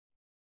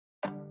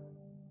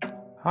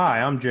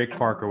Hi, I'm Jake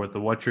Parker with the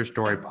What's Your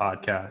Story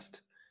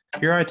podcast.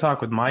 Here I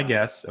talk with my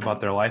guests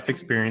about their life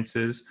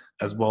experiences,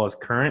 as well as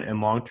current and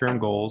long term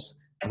goals,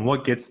 and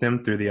what gets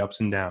them through the ups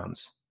and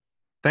downs.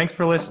 Thanks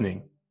for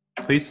listening.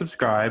 Please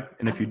subscribe,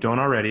 and if you don't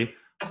already,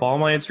 follow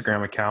my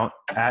Instagram account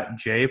at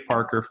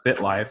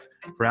jparkerfitlife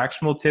for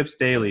actionable tips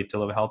daily to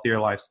live a healthier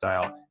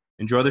lifestyle.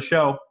 Enjoy the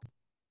show.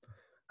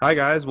 Hi,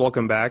 guys.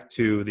 Welcome back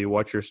to the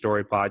What's Your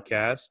Story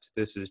podcast.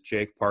 This is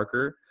Jake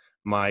Parker.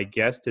 My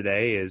guest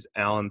today is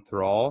Alan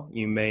Thrall.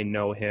 You may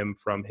know him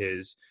from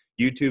his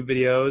YouTube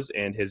videos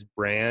and his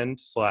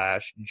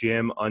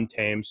brand/gym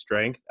Untamed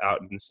Strength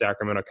out in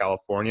Sacramento,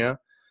 California.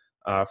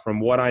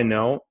 From what I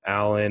know,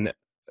 Alan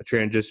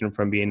transitioned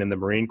from being in the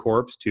Marine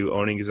Corps to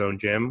owning his own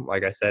gym,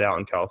 like I said, out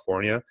in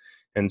California.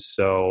 And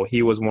so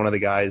he was one of the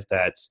guys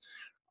that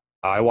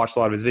I watched a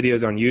lot of his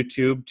videos on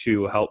YouTube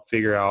to help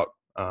figure out,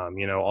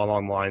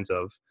 along the lines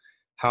of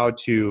how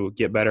to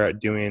get better at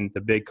doing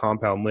the big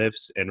compound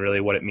lifts and really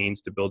what it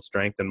means to build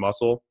strength and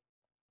muscle.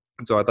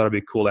 And so I thought it'd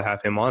be cool to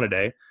have him on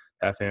today,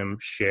 have him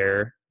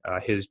share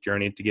his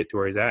journey to get to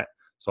where he's at.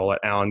 So I'll let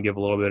Alan give a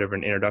little bit of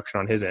an introduction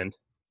on his end.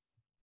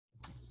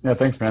 Yeah,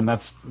 thanks, man.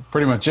 That's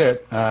pretty much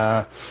it.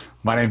 My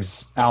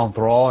name's Alan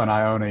Thrall, and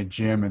I own a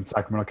gym in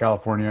Sacramento,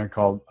 California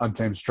called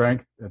Untamed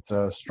Strength. It's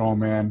a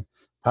strongman,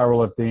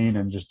 powerlifting,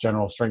 and just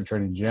general strength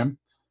training gym.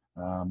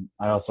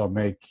 I also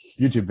make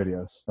YouTube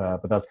videos,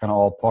 but that's kind of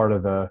all part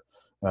of the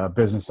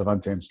business of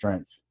Untamed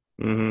Strength.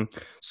 Mm-hmm.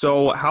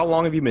 So how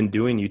long have you been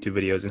doing YouTube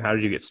videos, and how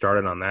did you get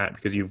started on that?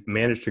 Because you've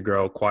managed to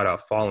grow quite a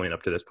following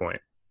up to this point.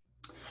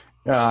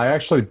 Yeah, I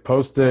actually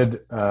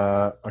posted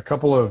a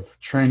couple of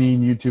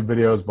training YouTube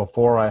videos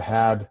before I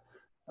had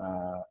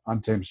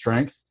Untamed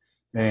Strength,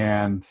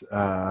 and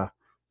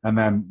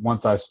then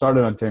once I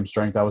started Untamed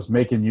Strength, I was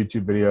making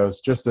YouTube videos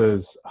just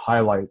as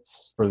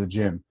highlights for the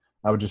gym.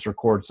 I would just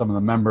record some of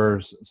the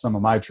members, some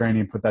of my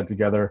training, put that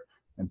together,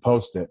 and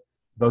post it.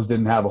 Those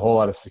didn't have a whole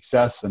lot of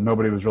success, and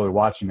nobody was really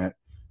watching it.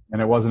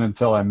 And it wasn't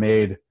until I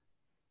made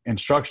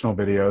instructional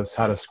videos,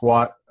 how to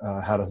squat,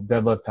 how to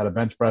deadlift, how to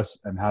bench press,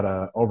 and how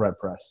to overhead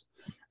press.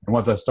 And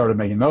once I started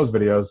making those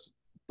videos,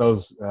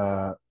 those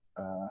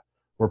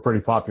were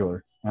pretty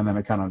popular. And then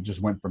it kind of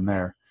just went from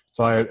there.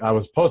 So I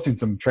was posting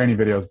some training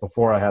videos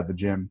before I had the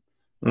gym,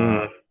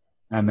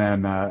 and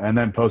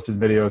then posted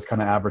videos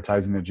kind of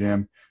advertising the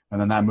gym. And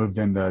then that moved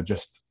into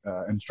just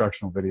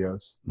instructional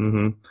videos.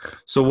 Mm-hmm.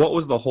 So what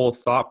was the whole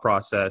thought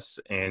process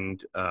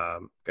and I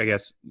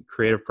guess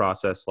creative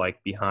process like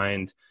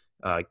behind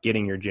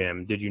getting your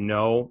gym? Did you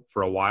know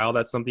for a while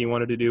that's something you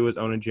wanted to do, was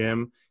own a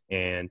gym?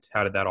 And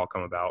how did that all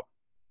come about?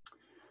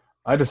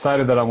 I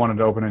decided that I wanted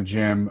to open a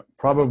gym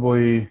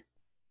probably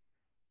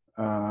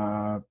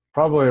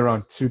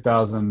around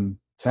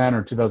 2010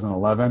 or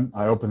 2011.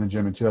 I opened the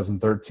gym in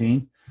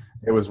 2013.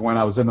 It was when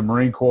I was in the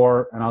Marine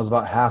Corps, and I was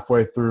about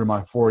halfway through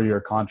my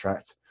 4-year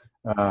contract.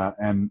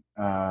 Once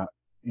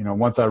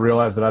I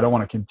realized that I don't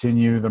want to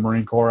continue the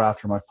Marine Corps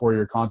after my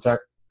 4-year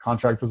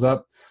contract was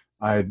up,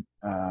 I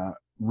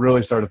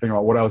really started thinking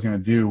about what I was going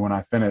to do when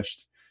I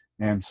finished.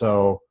 And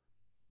so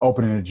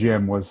opening a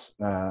gym was,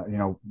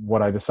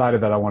 what I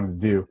decided that I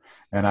wanted to do.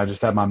 And I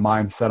just had my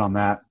mind set on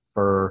that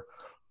for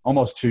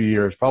almost 2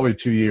 years, probably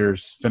 2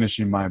 years,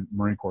 finishing my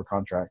Marine Corps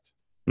contract.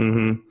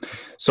 Mm-hmm.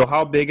 So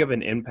how big of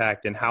an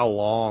impact and how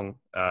long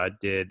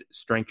did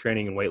strength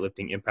training and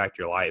weightlifting impact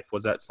your life?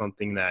 Was that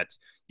something that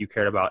you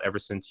cared about ever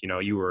since,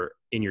 you were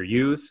in your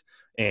youth?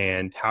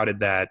 And how did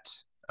that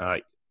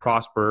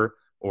prosper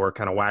or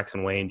kind of wax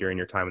and wane during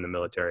your time in the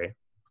military?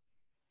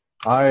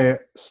 I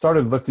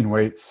started lifting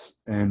weights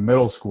in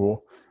middle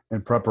school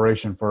in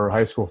preparation for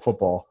high school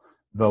football.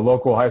 The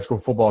local high school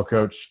football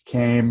coach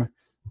came.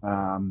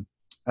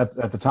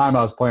 At the time,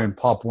 I was playing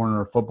Pop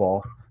Warner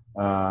football.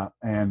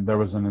 And there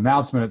was an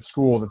announcement at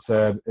school that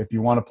said, if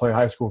you want to play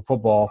high school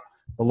football,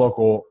 the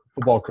local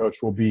football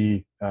coach will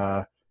be,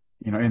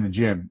 in the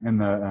gym, in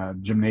the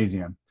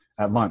gymnasium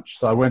at lunch.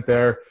 So I went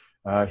there.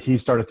 He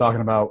started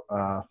talking about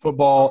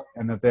football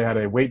and that they had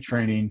a weight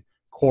training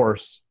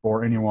course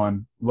for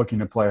anyone looking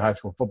to play high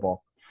school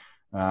football.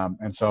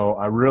 And so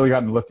I really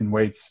got into lifting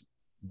weights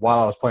while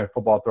I was playing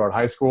football throughout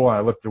high school, and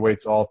I lifted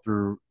weights all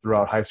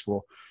throughout high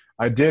school.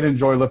 I did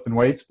enjoy lifting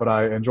weights, but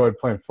I enjoyed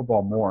playing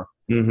football more.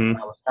 Mm-hmm.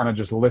 I was kind of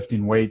just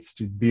lifting weights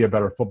to be a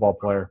better football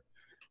player.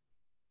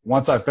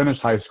 Once I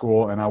finished high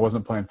school and I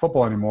wasn't playing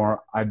football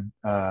anymore, I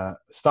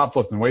stopped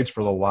lifting weights for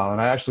a little while, and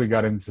I actually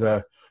got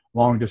into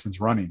long distance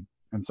running.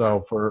 And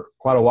so for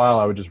quite a while,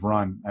 I would just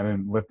run. I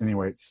didn't lift any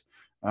weights.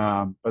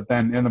 But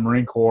then in the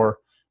Marine Corps,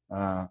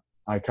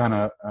 I kind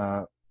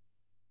of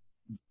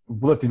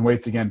lifting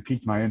weights again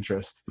piqued my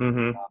interest. Mm-hmm.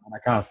 And I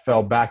kind of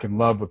fell back in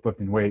love with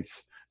lifting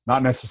weights,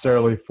 not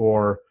necessarily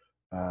for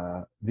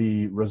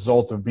the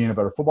result of being a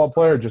better football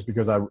player, just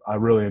because I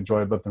really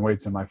enjoyed lifting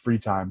weights in my free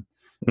time.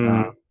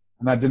 Mm-hmm.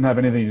 And that didn't have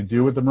anything to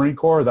do with the Marine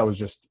Corps. That was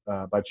just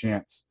by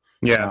chance.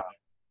 Yeah.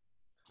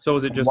 So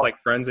was it just like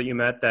friends that you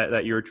met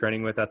that you were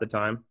training with at the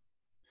time?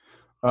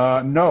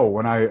 No,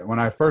 when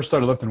I first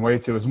started lifting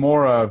weights, it was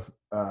more of,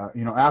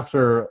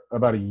 after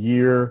about a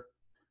year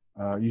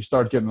you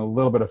start getting a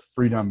little bit of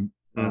freedom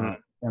in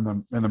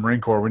the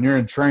Marine Corps. When you're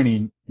in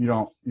training, you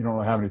don't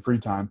really have any free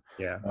time.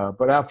 Yeah.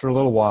 But after a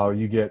little while,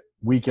 you get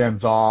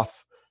weekends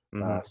off.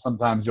 Mm-hmm.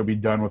 Sometimes you'll be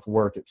done with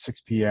work at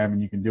 6 p.m.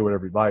 and you can do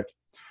whatever you'd like.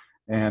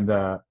 And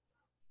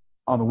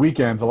on the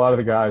weekends, a lot of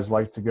the guys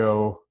like to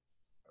go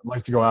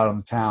out on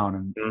the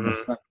town and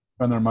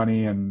spend their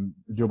money and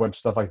do a bunch of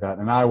stuff like that.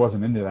 And I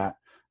wasn't into that.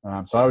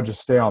 So I would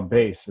just stay on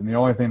base. And the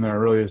only thing there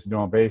really is to do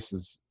on base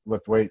is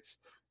lift weights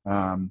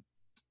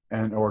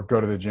or go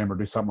to the gym or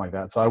do something like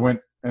that. So I went,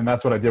 and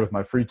that's what I did with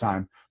my free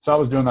time. So I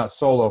was doing that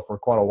solo for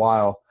quite a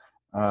while.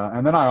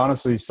 And then I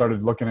honestly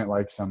started looking at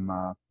like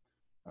some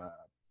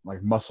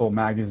like muscle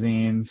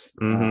magazines.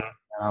 And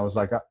I was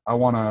like, I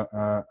want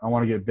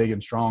to get big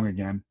and strong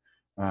again,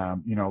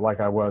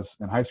 like I was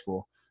in high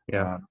school.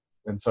 Yeah.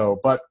 And so,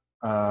 but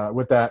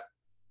with that,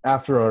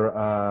 after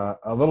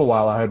a little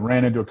while, I had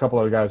ran into a couple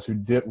of guys who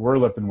were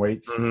lifting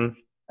weights,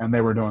 and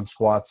they were doing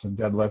squats and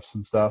deadlifts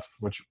and stuff,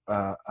 which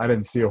I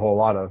didn't see a whole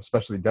lot of,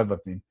 especially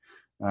deadlifting.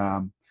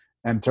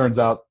 And turns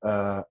out,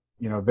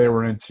 they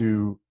were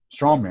into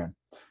strongman,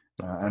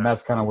 and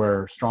that's kind of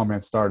where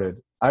strongman started.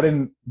 I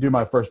didn't do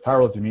my first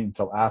powerlifting meet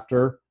until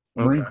after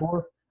Marine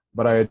Corps,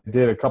 but I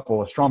did a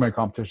couple of strongman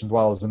competitions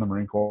while I was in the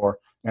Marine Corps,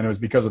 and it was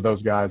because of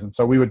those guys. And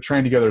so we would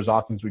train together as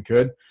often as we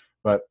could,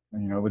 but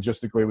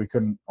logistically we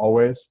couldn't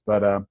always.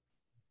 But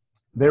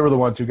they were the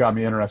ones who got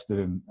me interested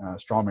in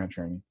strongman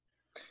training.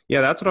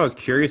 Yeah, that's what I was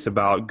curious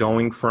about.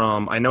 Going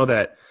from, I know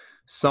that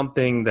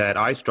something that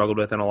I struggled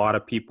with, and a lot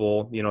of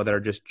people, that are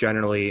just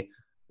generally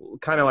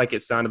kind of like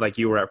it sounded like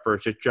you were at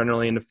first, just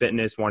generally into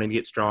fitness, wanting to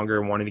get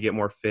stronger, wanting to get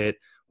more fit.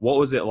 What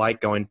was it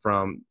like going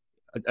from,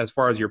 as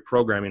far as your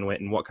programming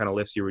went, and what kind of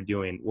lifts you were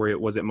doing?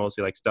 Was it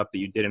mostly like stuff that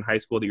you did in high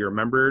school that you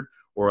remembered,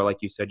 or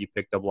like you said, you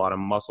picked up a lot of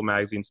muscle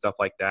magazine stuff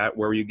like that?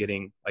 Where were you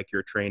getting like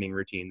your training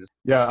routines?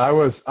 Yeah, I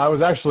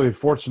was actually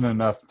fortunate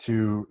enough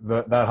to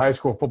that high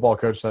school football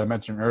coach that I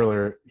mentioned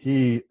earlier.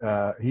 He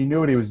knew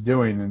what he was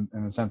doing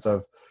in the sense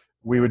of,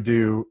 we would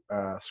do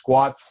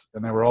squats,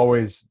 and they were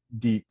always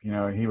deep.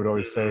 And he would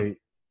always say,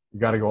 "You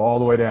got to go all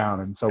the way down."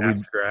 And so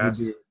we'd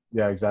do,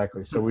 yeah,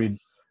 exactly. So we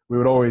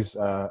would always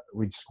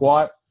we'd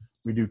squat,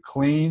 we do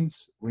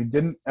cleans. We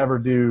didn't ever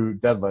do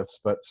deadlifts,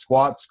 but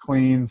squats,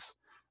 cleans,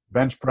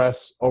 bench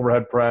press,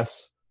 overhead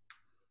press,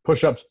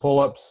 push-ups,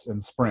 pull-ups,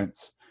 and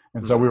sprints.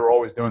 And so we were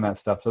always doing that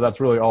stuff. So that's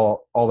really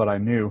all that I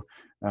knew.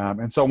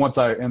 And so once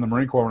in the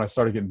Marine Corps, when I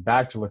started getting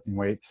back to lifting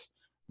weights,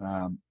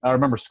 I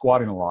remember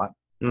squatting a lot.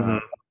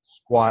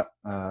 Squat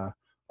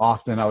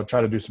often. I would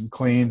try to do some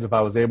cleans if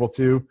I was able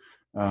to.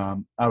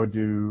 I would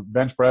do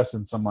bench press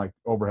and some like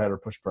overhead or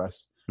push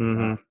press.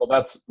 Well,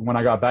 that's when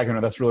I got back into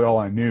it. That's really all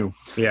I knew.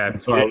 Yeah.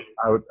 And so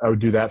I would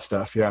do that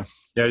stuff. Yeah.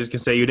 Yeah. I was just gonna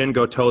say, you didn't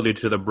go totally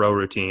to the bro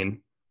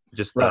routine,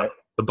 just the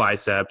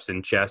biceps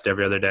and chest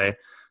every other day.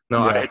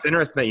 No, it's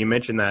interesting that you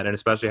mentioned that, and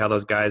especially how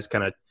those guys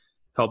kind of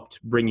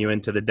helped bring you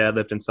into the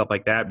deadlift and stuff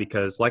like that,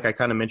 because like I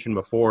kind of mentioned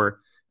before,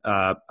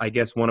 I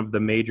guess one of the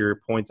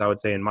major points I would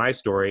say in my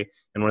story,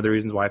 and one of the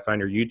reasons why I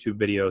find your YouTube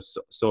videos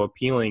so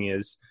appealing,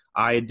 is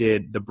I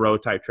did the bro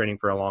type training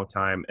for a long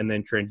time, and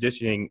then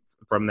transitioning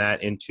from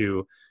that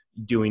into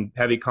doing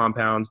heavy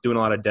compounds, doing a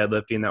lot of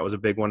deadlifting. That was a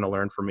big one to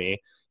learn for me.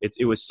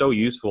 It was so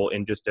useful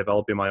in just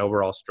developing my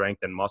overall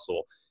strength and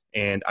muscle.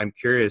 And I'm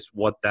curious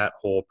what that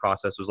whole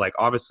process was like.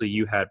 Obviously,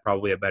 you had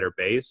probably a better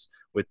base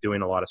with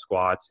doing a lot of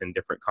squats and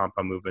different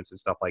compound movements and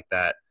stuff like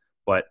that.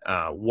 But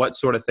what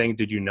sort of things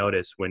did you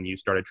notice when you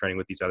started training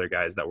with these other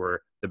guys that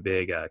were the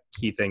big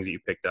key things that you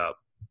picked up?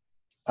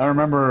 I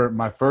remember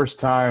my first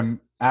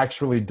time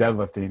actually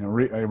deadlifting,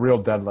 a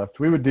real deadlift.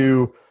 We would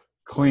do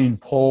clean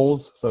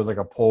pulls, so it was like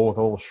a pull with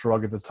a little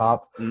shrug at the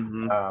top,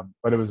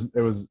 but it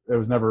was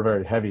never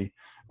very heavy.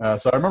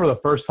 So I remember the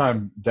first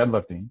time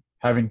deadlifting,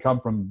 having come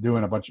from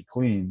doing a bunch of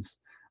cleans.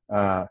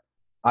 I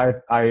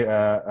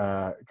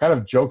kind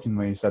of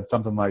jokingly said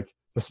something like,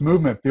 "This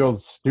movement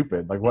feels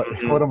stupid. Like what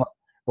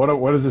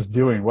is this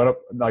doing?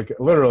 Like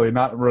literally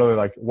not really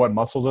like what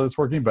muscles are this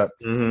working, but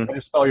I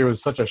just felt it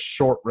was such a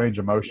short range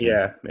of motion.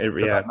 Yeah.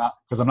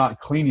 Because I'm not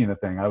cleaning the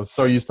thing. I was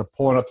so used to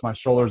pulling up to my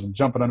shoulders and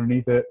jumping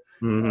underneath it.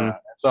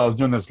 So I was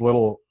doing this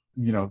little,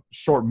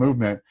 short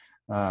movement.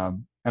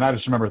 And I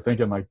just remember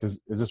thinking like, is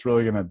this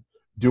really going to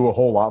do a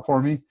whole lot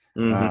for me?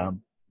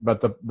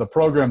 But the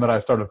program that I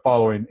started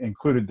following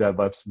included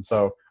deadlifts. And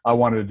so I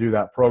wanted to do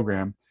that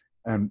program.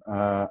 And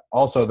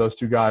also those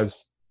two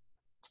guys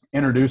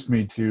introduced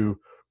me to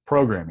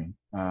programming,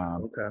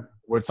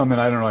 which is something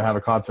I didn't really have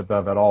a concept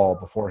of at all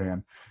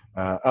beforehand,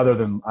 other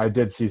than I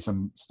did see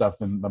some stuff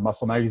in the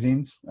muscle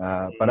magazines,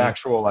 but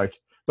actual, like,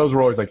 those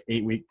were always like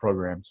 8-week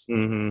programs.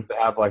 To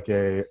have like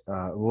a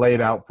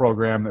laid out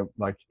program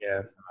that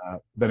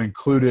that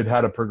included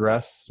how to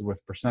progress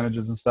with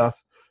percentages and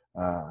stuff.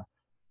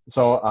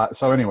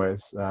 So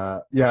anyways,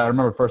 I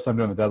remember first time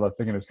doing the deadlift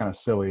thinking it was kind of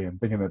silly and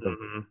thinking that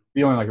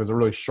feeling like it was a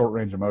really short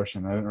range of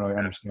motion. I didn't really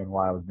understand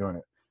why I was doing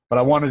it. But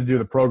I wanted to do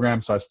the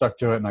program, so I stuck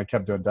to it, and I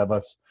kept doing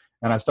deadlifts.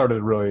 And I started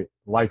to really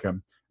like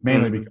them,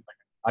 mainly because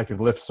I could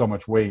lift so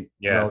much weight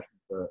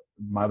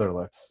my other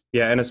lifts.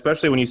 Yeah, and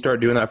especially when you start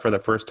doing that for the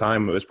first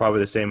time, it was probably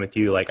the same with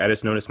you. Like I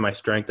just noticed my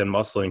strength and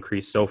muscle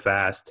increase so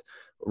fast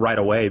right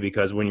away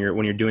because when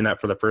you're doing that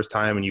for the first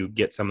time and you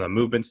get some of the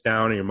movements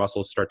down and your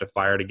muscles start to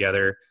fire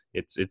together,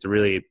 it's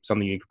really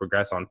something you can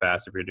progress on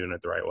fast if you're doing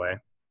it the right way.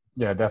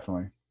 Yeah,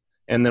 definitely.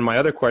 And then my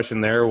other question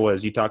there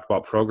was you talked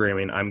about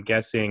programming. I'm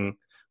guessing,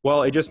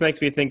 well, it just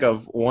makes me think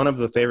of one of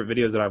the favorite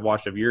videos that I've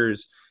watched of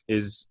yours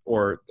is,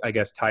 or I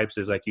guess types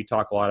is like you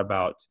talk a lot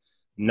about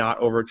not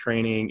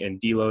overtraining and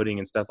deloading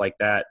and stuff like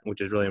that,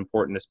 which is really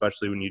important,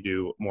 especially when you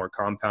do more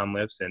compound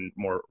lifts and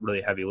more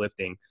really heavy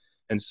lifting.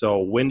 And so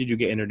when did you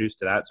get introduced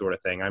to that sort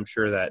of thing?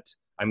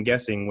 I'm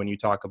guessing when you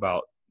talk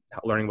about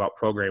learning about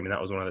programming,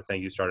 that was one of the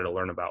things you started to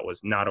learn about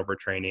was not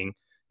overtraining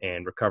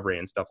and recovery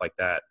and stuff like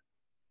that.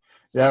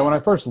 Yeah, when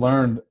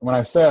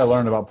I say I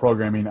learned about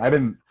programming, I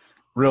didn't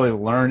really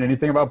learn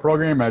anything about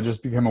programming. I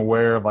just became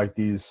aware of like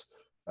these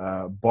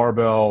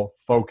barbell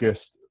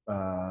focused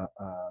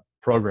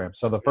programs.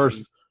 So the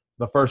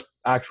first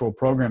actual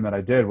program that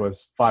I did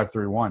was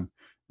 5-3-1,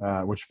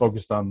 which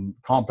focused on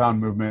compound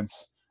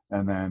movements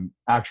and then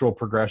actual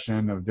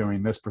progression of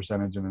doing this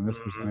percentage and then this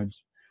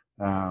percentage.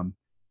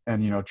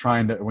 And, you know,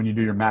 trying to, when you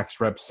do your max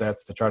rep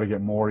sets to try to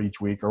get more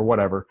each week or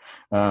whatever.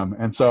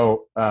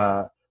 So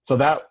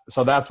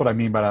that's what I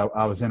mean by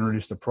I was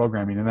introduced to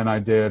programming. And then I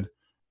did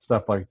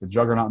stuff like the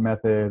Juggernaut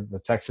method, the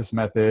Texas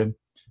method.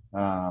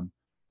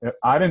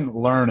 I didn't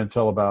learn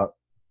until about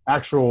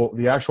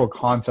the actual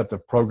concept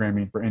of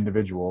programming for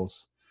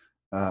individuals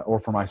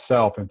or for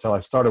myself until I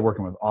started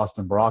working with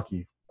Austin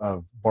Baraki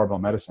of Barbell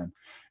Medicine.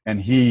 And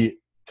he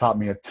taught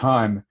me a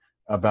ton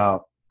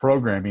about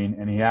programming,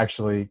 and he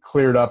actually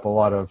cleared up a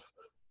lot of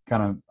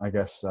kind of, I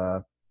guess,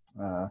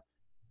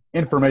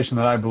 information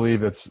that I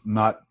believe it's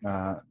not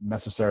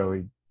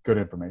necessarily good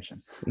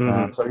information.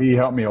 So he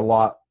helped me a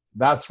lot.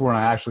 That's when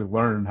I actually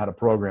learned how to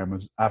program,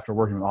 was after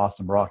working with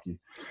Austin Baraki.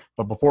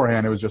 But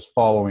beforehand, it was just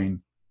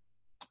following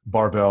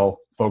barbell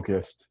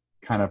focused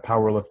kind of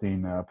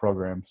powerlifting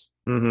programs.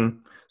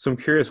 So I'm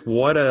curious,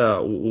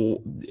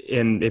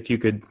 and if you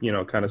could, you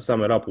know, kind of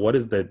sum it up, what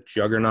is the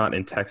Juggernaut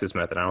and Texas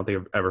method? I don't think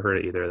I've ever heard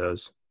of either of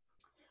those.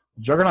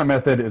 Juggernaut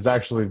method is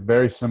actually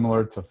very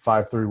similar to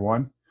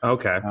 5-3-1.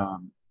 Okay.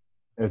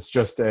 It's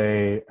just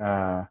a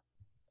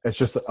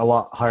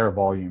lot higher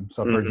volume.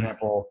 So for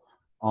example,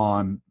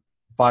 on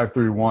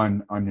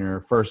 5-3-1 on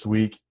your first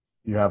week,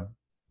 you have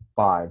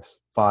 5s,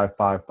 5,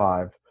 5,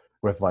 5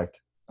 with like,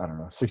 I don't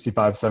know,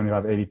 65,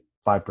 75,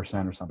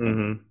 85% or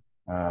something.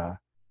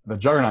 The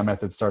Juggernaut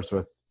method starts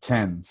with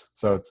 10s.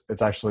 So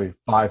it's actually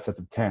 5 sets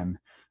of 10.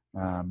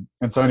 And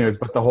so anyways,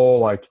 but the whole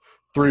like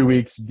 3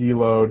 weeks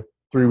deload,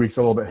 3 weeks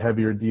a little bit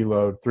heavier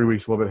deload, 3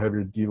 weeks a little bit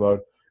heavier deload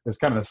is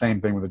kind of the same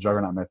thing with the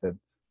Juggernaut method.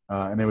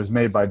 And it was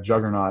made by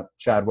Juggernaut,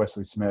 Chad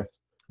Wesley Smith.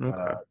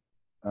 Okay.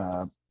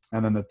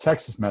 And then the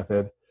Texas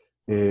method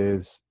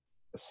is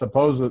it's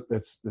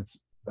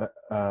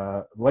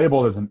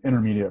labeled as an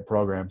intermediate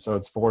program. So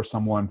it's for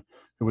someone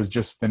who was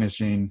just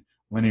finishing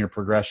linear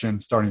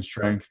progression, starting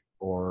strength,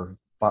 or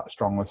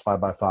strong lifts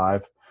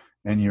 5x5.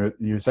 And you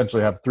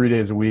essentially have 3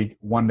 days a week.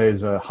 One day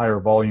is a higher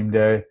volume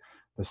day.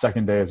 The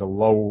second day is a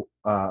lower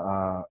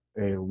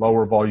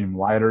volume,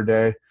 lighter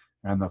day.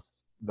 And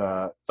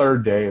the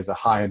third day is a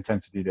high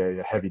intensity day,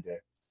 a heavy day.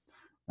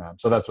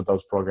 So that's what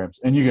those programs,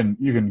 and you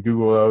can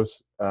Google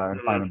those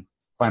and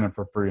find them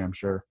for free, I'm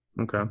sure.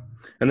 Okay.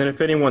 And then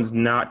if anyone's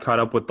not caught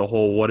up with the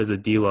whole what is a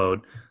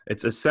deload,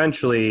 it's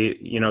essentially,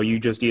 you know, you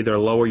just either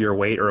lower your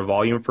weight or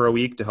volume for a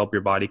week to help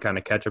your body kind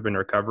of catch up in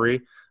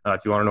recovery.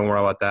 If you want to know more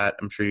about that,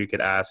 I'm sure you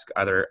could ask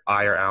either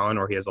I or Alan,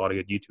 or he has a lot of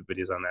good YouTube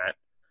videos on that.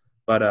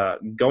 But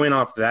going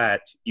off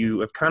that,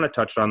 you have kind of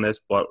touched on this,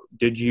 but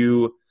did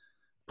you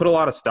put a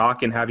lot of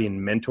stock in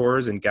having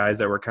mentors and guys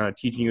that were kind of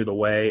teaching you the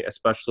way,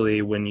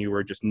 especially when you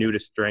were just new to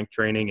strength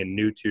training and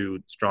new to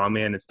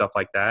strongman and stuff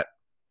like that?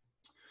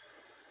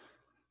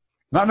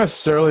 Not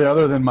necessarily,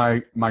 other than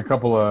my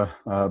couple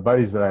of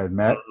buddies that I had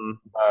met.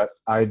 But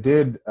I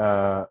did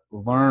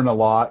learn a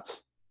lot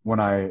when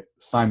I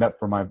signed up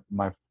for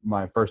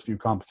my first few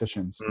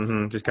competitions.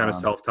 Just kind of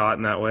self-taught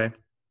in that way.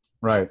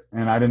 Right.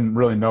 And I didn't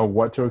really know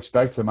what to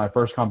expect in my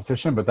first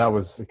competition, but that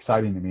was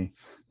exciting to me.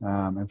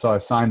 And so I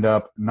signed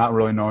up not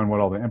really knowing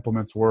what all the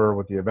implements were,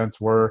 what the events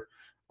were.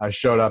 I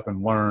showed up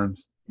and learned,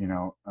 you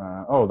know,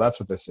 oh, that's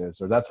what this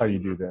is, or that's how you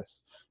do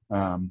this.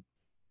 And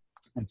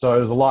so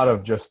it was a lot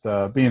of just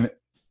being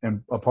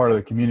a part of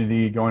the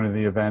community, going to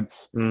the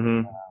events,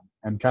 and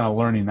kind of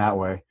learning that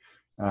way.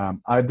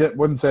 I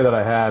wouldn't say that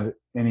I had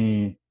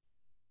any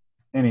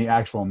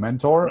actual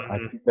mentor. I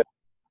think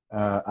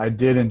that I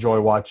did enjoy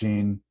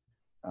watching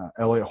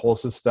Elliot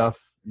Holz's stuff,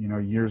 you know,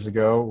 years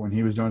ago when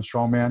he was doing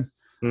strongman.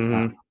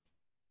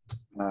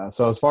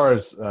 So as far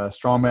as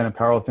strongman and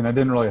powerlifting, I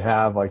didn't really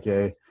have like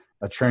a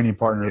training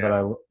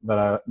partner that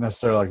I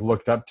necessarily like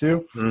looked up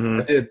to.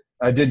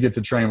 I did get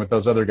to train with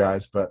those other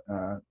guys, but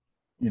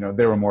you know,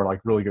 they were more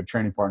like really good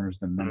training partners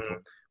than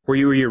mentors. Were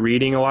you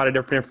reading a lot of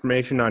different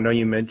information? I know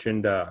you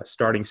mentioned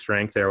Starting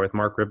Strength there with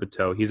Mark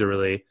Ripito. He's a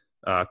really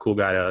cool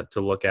guy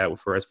to look at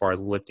for as far as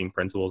lifting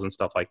principles and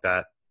stuff like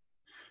that.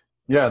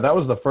 Yeah, that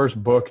was the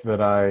first book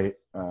that I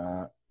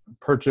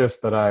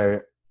purchased that I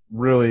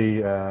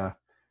really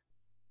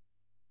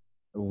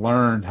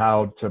learned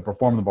how to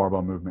perform the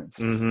barbell movements.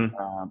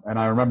 Mm-hmm. And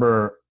I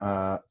remember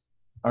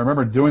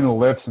doing the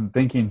lifts and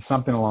thinking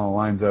something along the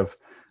lines of,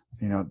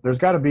 there's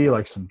got to be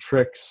like some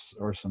tricks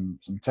or some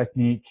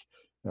technique,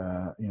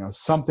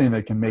 something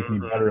that can make me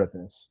better at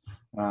this.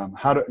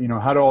 How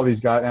do all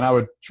these guys, and I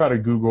would try to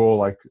Google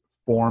like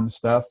form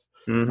stuff,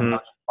 and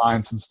I'd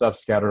find some stuff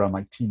scattered on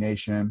like T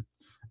Nation.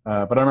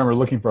 But I remember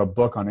looking for a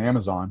book on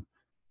Amazon,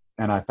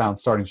 and I found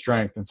Starting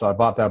Strength. And so I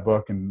bought that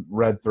book and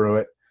read through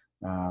it.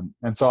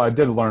 And so I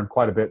did learn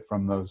quite a bit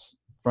from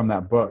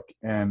that book.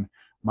 And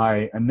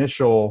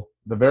the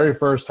very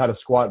first how to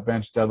squat,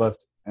 bench, deadlift,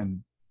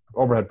 and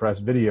overhead press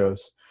videos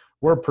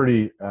were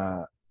pretty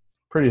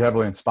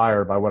heavily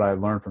inspired by what I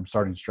learned from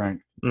Starting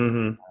Strength.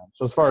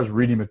 So as far as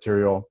reading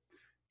material,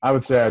 I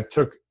would say I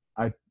took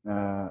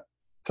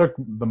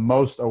the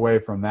most away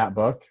from that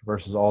book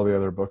versus all the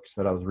other books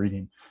that I was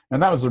reading.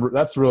 And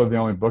that's really the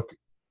only book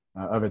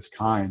of its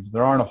kind.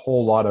 There aren't a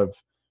whole lot of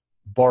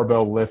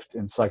barbell lift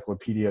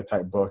encyclopedia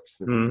type books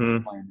that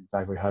explain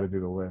exactly how to do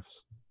the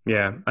lifts.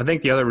 Yeah. I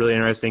think the other really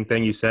interesting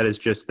thing you said is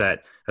just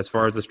that as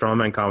far as the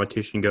strongman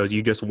competition goes,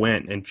 you just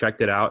went and checked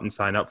it out and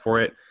signed up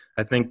for it.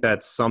 I think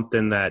that's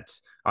something that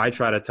I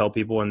try to tell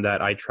people and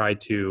that I try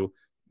to,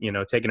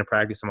 take into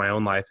practice in my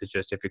own life is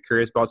just, if you're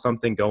curious about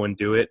something, go and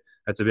do it.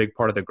 That's a big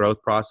part of the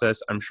growth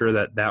process. I'm sure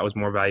that was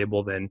more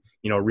valuable than,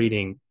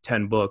 reading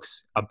 10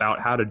 books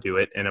about how to do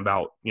it and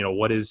about,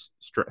 what is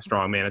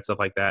strongman and stuff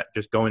like that.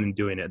 Just going and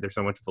doing it. There's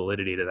so much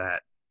validity to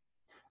that.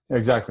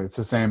 Exactly. It's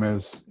the same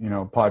as,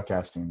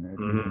 podcasting.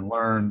 You can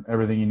learn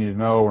everything you need to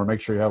know or make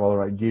sure you have all the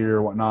right gear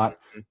or whatnot,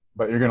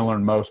 but you're going to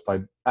learn most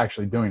by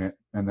actually doing it.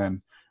 And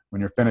then when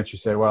you're finished, you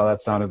say, well,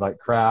 that sounded like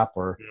crap,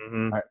 or,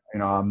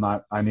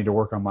 I need to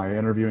work on my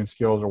interviewing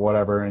skills or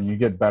whatever. And you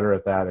get better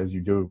at that as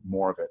you do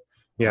more of it.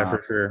 Yeah,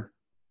 for sure.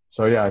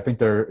 So yeah, I think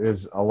there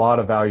is a lot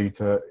of value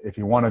to, if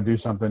you want to do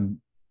something,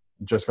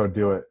 just go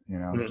do it,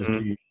 just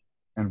be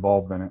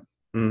involved in it.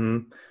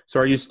 So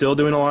are you still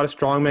doing a lot of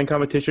strongman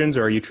competitions,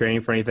 or are you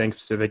training for anything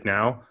specific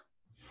now?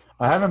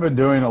 I haven't been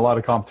doing a lot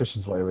of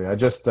competitions lately. I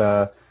just,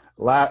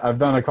 I've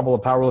done a couple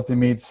of powerlifting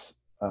meets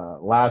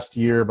last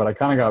year, but I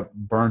kind of got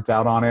burnt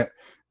out on it.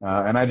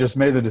 And I just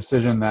made the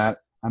decision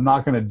that I'm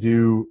not going to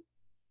do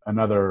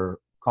another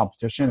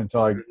competition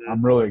until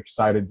I'm really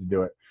excited to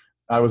do it.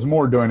 I was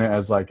more doing it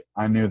as like,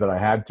 I knew that I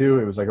had to.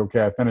 It was like,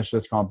 okay, I finished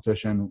this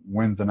competition,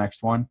 when's the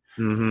next one?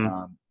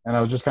 And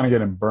I was just kind of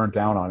getting burnt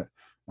out on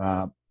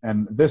it.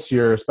 And this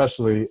year,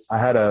 especially, I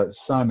had a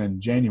son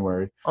in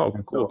January. Oh,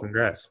 cool.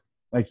 Congrats.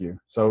 Thank you.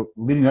 So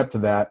leading up to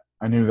that,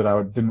 I knew that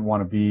I didn't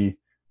want to be,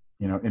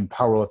 in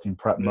powerlifting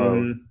prep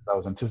mode. I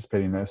was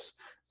anticipating this.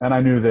 And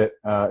I knew that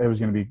it was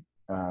going to be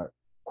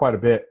quite a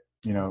bit,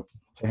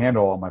 to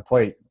handle on my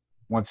plate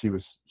once he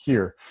was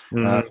here.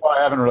 So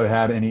I haven't really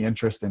had any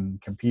interest in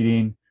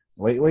competing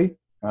lately.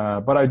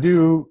 But I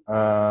do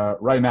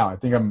right now. I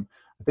think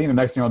the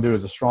next thing I'll do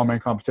is a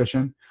strongman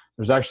competition.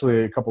 There's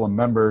actually a couple of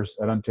members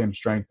at Untamed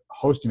Strength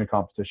hosting a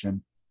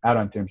competition at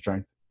Untamed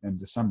Strength in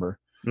December.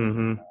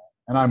 And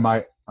I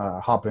might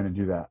hop in and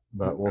do that,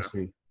 but we'll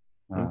see.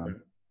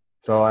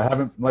 So I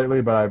haven't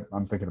lately, but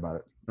I'm thinking about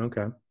it.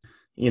 Okay.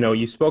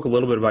 You spoke a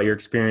little bit about your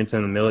experience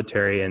in the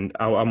military, and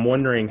I'm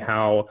wondering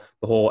how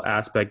the whole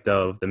aspect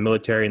of the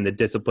military and the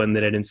discipline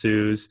that it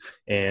ensues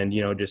and,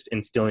 just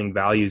instilling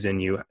values in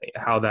you,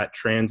 how that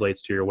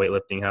translates to your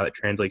weightlifting, how that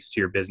translates to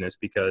your business.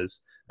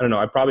 Because I don't know,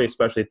 I'm probably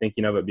especially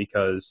thinking of it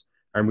because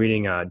I'm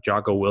reading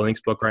Jocko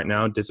Willink's book right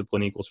now,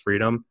 Discipline Equals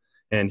Freedom.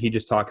 And he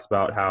just talks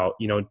about how,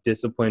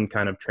 discipline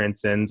kind of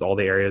transcends all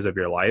the areas of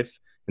your life.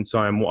 And so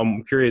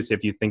I'm curious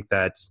if you think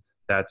that's,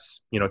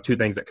 two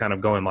things that kind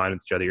of go in line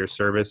with each other, your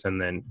service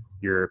and then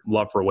your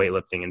love for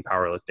weightlifting and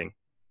powerlifting.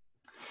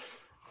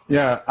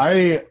 Yeah,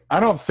 I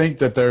don't think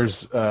that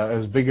there's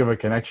as big of a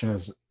connection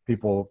as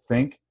people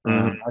think.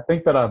 I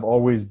think that I've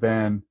always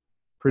been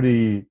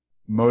pretty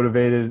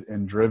motivated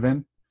and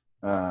driven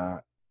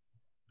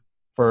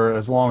for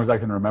as long as I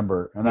can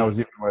remember. And that was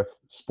even with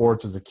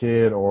sports as a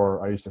kid,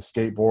 or I used to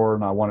skateboard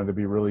and I wanted to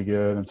be really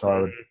good. And so I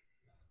would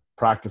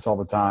practice all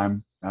the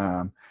time.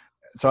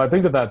 So I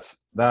think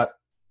that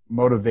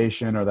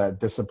motivation or that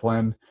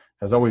discipline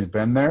has always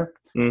been there.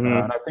 And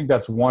I think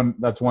that's one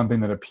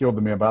thing that appealed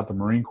to me about the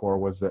Marine Corps,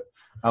 was that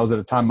I was at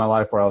a time in my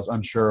life where I was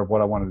unsure of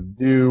what I wanted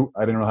to do.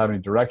 I didn't really have any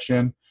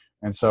direction.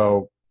 And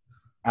so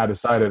I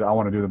decided I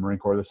want to do the Marine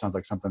Corps. This sounds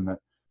like something that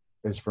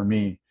is for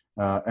me.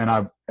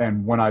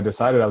 And when I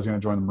decided I was going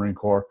to join the Marine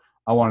Corps,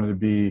 I wanted to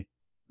be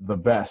the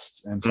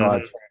best. And so I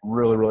trained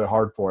really, really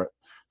hard for it.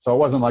 So it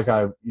wasn't like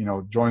I,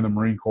 joined the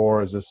Marine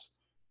Corps as this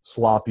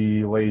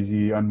sloppy,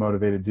 lazy,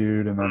 unmotivated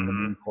dude, and then the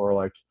Marine Corps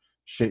like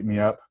shaped me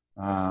up.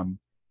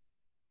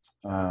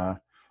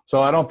 So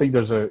I don't think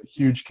there's a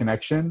huge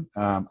connection.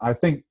 I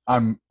think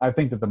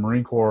that the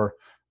Marine Corps,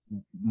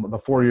 the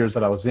 4 years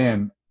that I was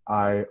in,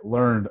 I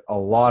learned a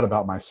lot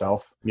about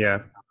myself. Yeah.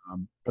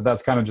 but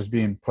that's kind of just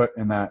being put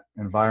in that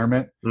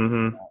environment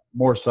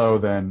more so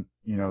than,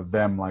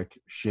 them like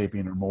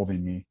shaping or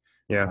molding me.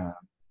 Yeah.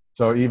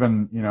 So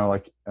even,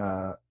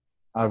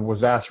 I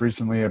was asked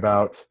recently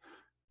about,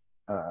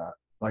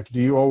 like, do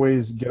you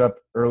always get up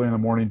early in the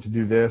morning to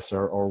do this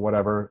or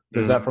whatever?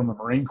 Is that from the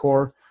Marine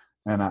Corps?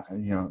 And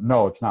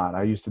no, it's not.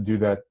 I used to do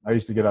that. I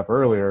used to get up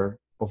earlier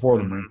before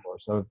the Marine Corps.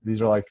 So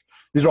these are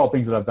all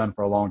things that I've done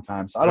for a long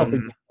time. So I don't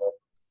think there's a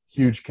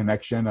huge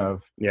connection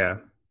of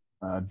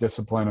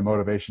discipline and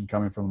motivation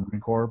coming from the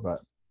Marine Corps, but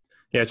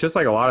yeah, it's just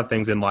like a lot of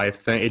things in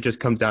life. It just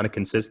comes down to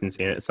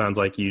consistency. And it sounds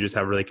like you just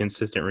have a really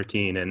consistent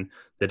routine in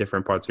the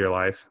different parts of your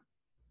life.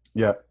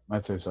 Yeah,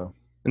 I'd say so.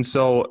 And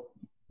so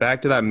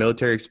back to that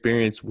military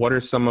experience, what are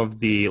some of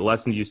the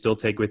lessons you still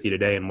take with you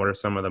today? And what are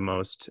some of the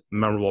most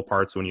memorable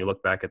parts when you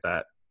look back at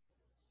that?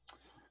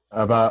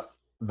 About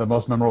the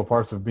most memorable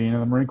parts of being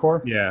in the Marine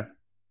Corps? Yeah.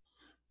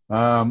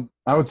 I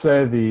would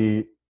say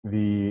the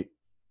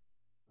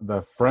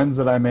friends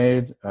that I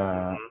made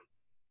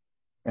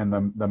and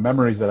the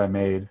memories that I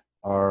made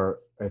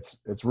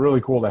it's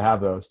really cool to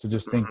have those, to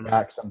just think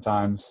back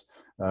sometimes.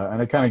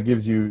 And it kind of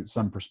gives you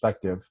some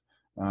perspective.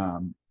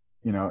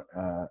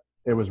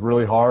 It was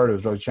really hard. It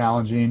was really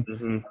challenging.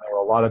 There were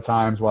a lot of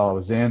times while I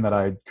was in that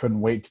I couldn't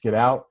wait to get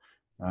out.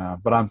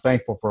 But I'm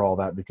thankful for all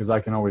that, because I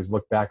can always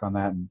look back on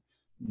that and,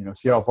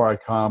 see how far I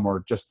come,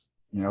 or just,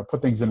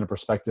 put things into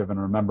perspective and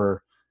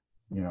remember,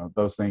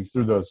 those things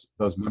through those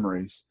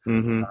memories.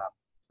 And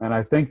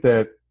I think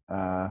that,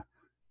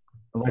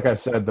 like I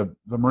said, the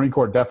Marine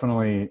Corps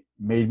definitely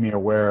made me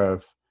aware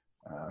of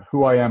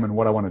who I am and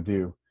what I want to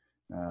do.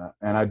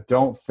 And I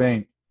don't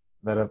think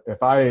that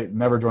if I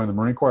never joined the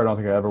Marine Corps, I don't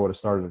think I ever would have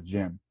started a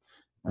gym,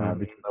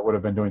 because I would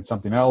have been doing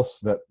something else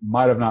that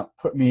might have not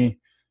put me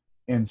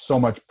in so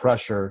much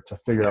pressure to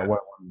figure out what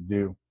I wanted to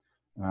do.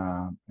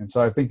 And so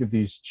I think that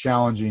these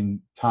challenging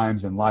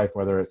times in life,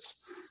 whether it's,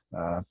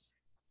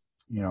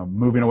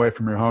 moving away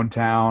from your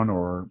hometown,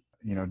 or,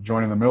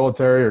 joining the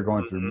military, or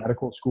going through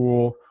medical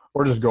school,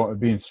 or just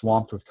being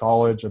swamped with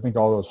college, I think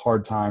all those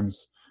hard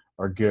times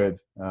are good,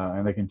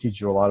 and they can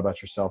teach you a lot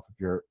about yourself if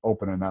you're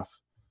open enough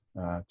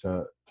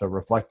to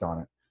reflect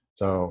on it.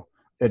 So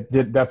it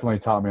definitely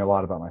taught me a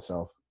lot about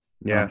myself.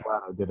 Yeah. I'm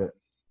glad I did it.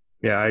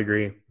 Yeah, I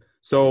agree.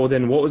 So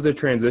then what was the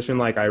transition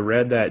like? I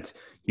read that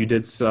you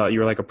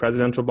were like a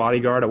presidential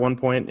bodyguard at one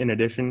point in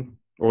addition,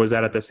 or was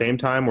that at the same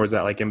time, or was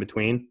that like in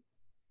between?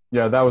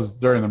 Yeah, that was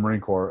during the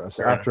Marine Corps.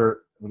 So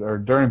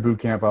during boot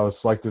camp, I was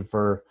selected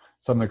for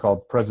something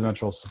called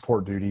presidential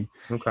support duty.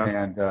 Okay.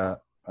 And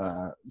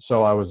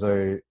so I was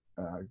a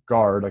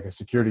guard, like a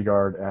security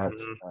guard at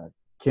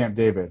Camp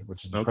David,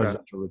 which is a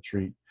presidential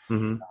retreat.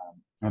 And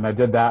I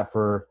did that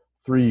for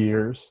 3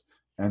 years.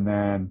 And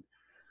then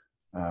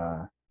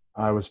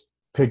I was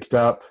picked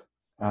up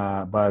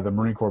by the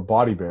Marine Corps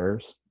Body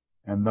Bearers.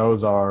 And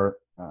those are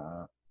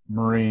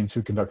Marines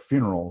who conduct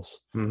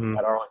funerals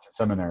at Arlington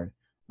Cemetery.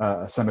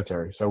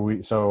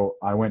 So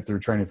I went through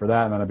training for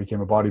that, and then I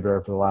became a body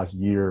bearer for the last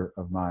year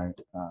of my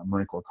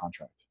Marine Corps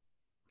contract.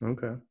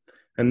 Okay.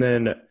 And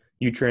then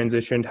you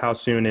transitioned how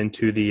soon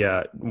into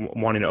the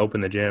wanting to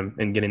open the gym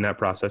and getting that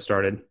process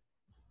started?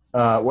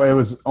 Well, it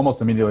was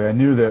almost immediately.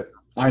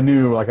 I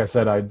knew, like I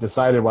said, I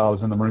decided while I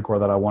was in the Marine Corps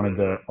that I wanted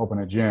to open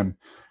a gym.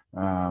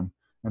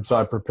 And so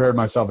I prepared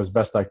myself as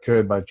best I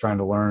could by trying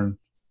to learn,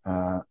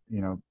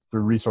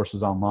 through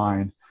resources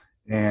online.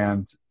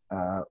 And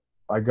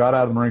I got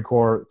out of the Marine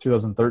Corps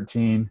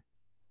 2013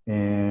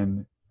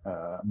 in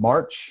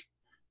March,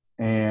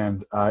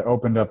 and I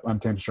opened up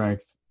Untamed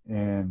Strength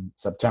in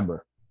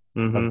September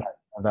of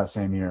that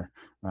same year.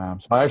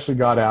 So I actually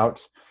got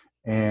out,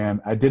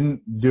 and I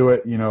didn't do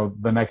it,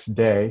 the next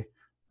day.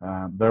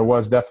 There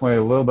was definitely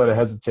a little bit of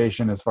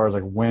hesitation as far as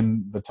like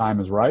when the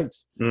time is right.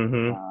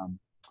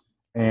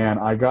 And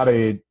I got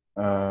a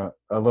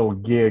little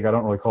gig. I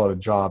don't really call it a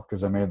job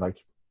because I made like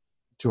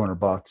 $200.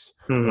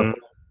 But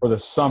for the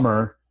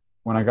summer,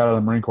 when I got out of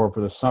the Marine Corps,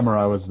 for the summer,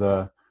 I was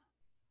the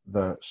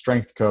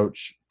strength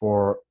coach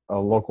for a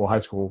local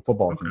high school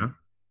football team.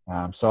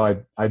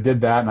 So I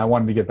did that, and I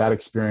wanted to get that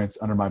experience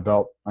under my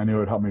belt. I knew it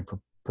would help me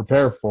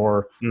prepare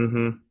for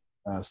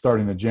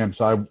starting the gym.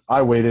 So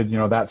I waited,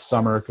 that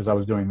summer because I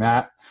was doing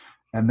that.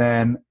 And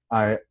then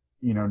I,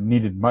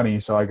 needed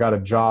money. So I got a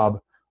job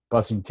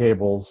bussing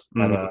tables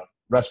at a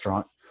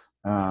restaurant.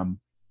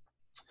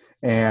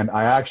 And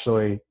I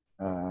actually,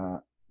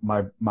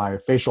 my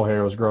facial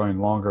hair was growing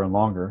longer and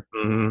longer.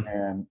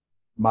 And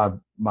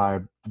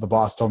the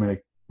boss told me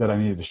that I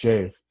needed to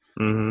shave.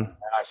 And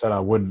I said I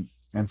wouldn't.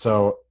 And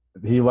so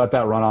he let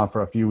that run on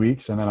for a few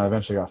weeks, and then I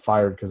eventually got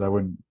fired because I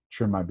wouldn't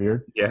trim my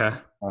beard. Yeah.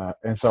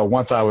 And so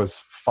once I was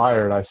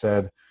fired, I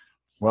said,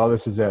 well,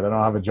 this is it. I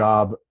don't have a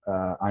job.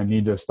 I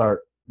need to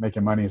start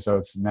making money. So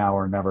it's now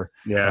or never.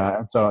 Yeah.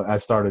 And so I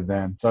started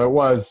then. So it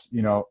was,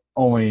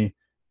 only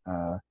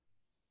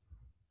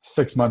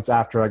 6 months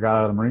after I got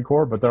out of the Marine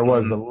Corps, but there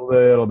was a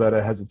little bit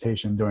of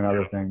hesitation doing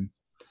other things.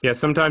 Yeah.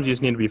 Sometimes you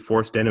just need to be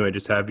forced into it.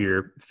 Just have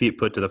your feet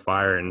put to the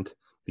fire. And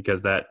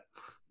because that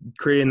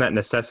creating that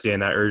necessity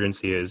and that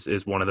urgency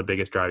is one of the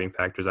biggest driving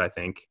factors, I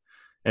think.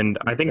 And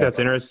I think that's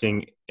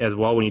interesting as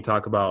well when you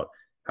talk about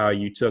how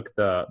you took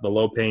the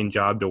low paying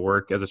job to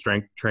work as a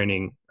strength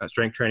training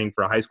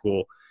for a high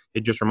school.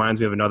 It just reminds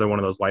me of another one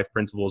of those life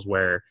principles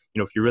where,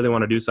 if you really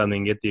want to do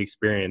something, get the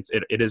experience.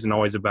 It isn't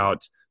always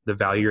about the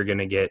value you're going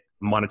to get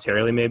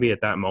monetarily maybe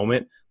at that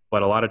moment,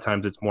 but a lot of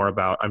times it's more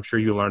about, I'm sure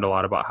you learned a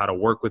lot about how to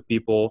work with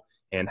people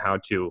and how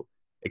to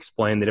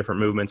explain the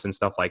different movements and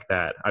stuff like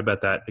that. I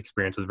bet that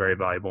experience was very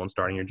valuable in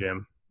starting your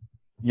gym.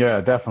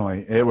 Yeah,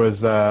 definitely. It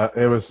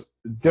was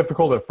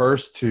difficult at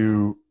first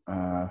to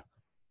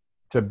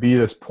be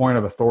this point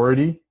of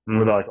authority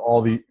with like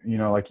all the,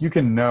 like you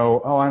can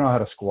know, oh, I know how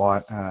to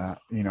squat.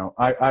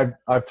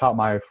 I've taught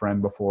my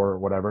friend before or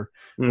whatever.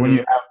 When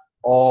you have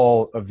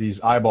all of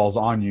these eyeballs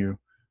on you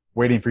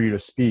waiting for you to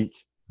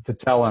speak, to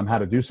tell them how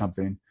to do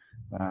something,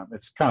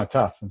 it's kind of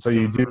tough. And so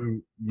you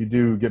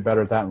do get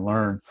better at that and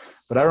learn.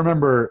 But I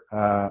remember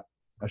a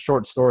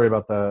short story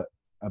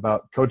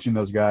about coaching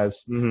those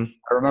guys.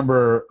 I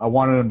remember I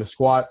wanted them to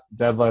squat,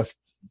 deadlift,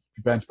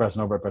 bench press,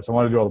 and overhead press. I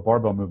wanted to do all the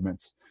barbell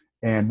movements.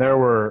 And there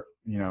were,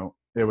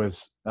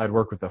 I'd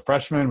work with the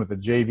freshmen, with the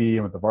JV,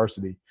 and with the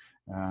varsity.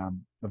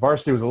 The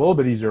varsity was a little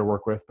bit easier to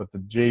work with, but the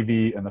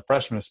JV and the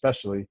freshmen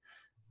especially,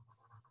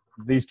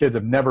 these kids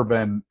have never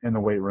been in the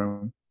weight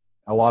room,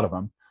 a lot of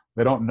them.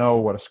 They don't know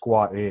what a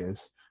squat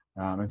is.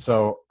 And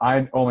so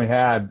I only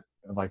had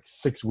like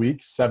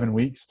 7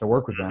 weeks to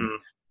work with them.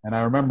 And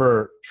I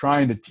remember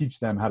trying to teach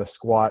them how to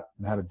squat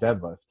and how to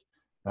deadlift.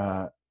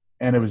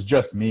 And it was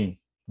just me.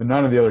 But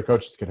none of the other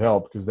coaches could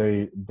help because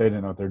they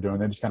didn't know what they're doing.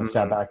 They just kind of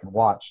sat back and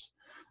watched.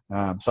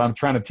 So I'm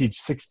trying to teach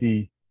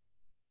 60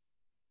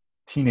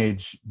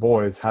 teenage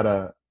boys how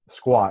to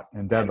squat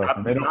and deadlift.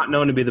 And they don't, not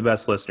known to be the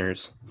best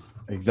listeners.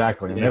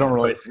 Exactly. And they don't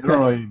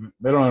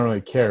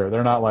really care.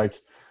 They're not like,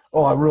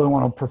 oh, I really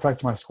want to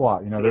perfect my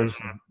squat.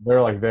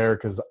 They're like there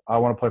because I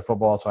want to play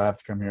football, so I have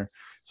to come here.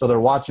 So they're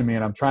watching me,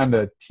 and I'm trying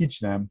to teach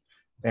them.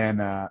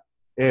 And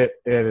it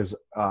is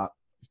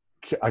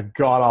a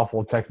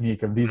god-awful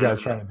technique of these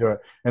guys trying to do it.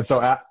 And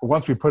so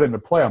once we put it into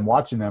play, I'm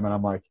watching them, and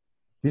I'm like,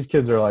 these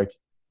kids are like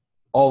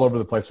all over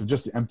the place with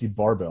just the empty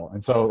barbell.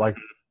 And so like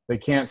they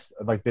can't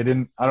 – like they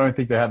didn't – I don't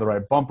think they had the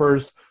right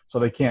bumpers, so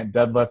they can't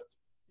deadlift.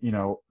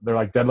 They're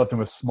like deadlifting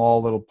with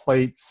small little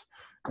plates.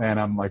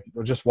 And I'm like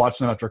just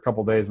watching them after a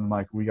couple of days, and I'm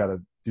like, we got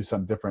to do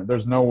something different.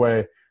 There's no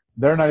way –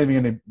 they're not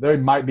even going to – they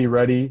might be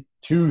ready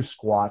to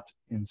squat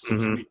in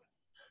 6 weeks.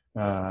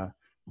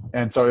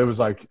 And so it was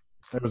like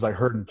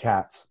herding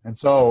cats. And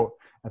so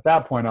at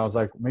that point I was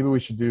like, maybe we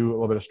should do a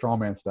little bit of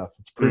strongman stuff.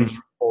 It's pretty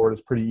straightforward.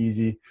 It's pretty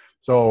easy.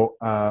 So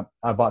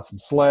I bought some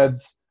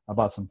sleds. I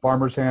bought some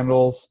farmer's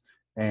handles,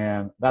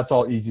 and that's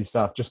all easy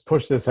stuff. Just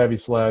push this heavy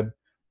sled,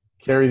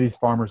 carry these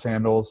farmer's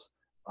handles.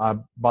 I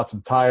bought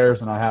some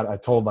tires, and I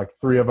told like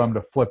 3 of them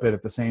to flip it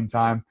at the same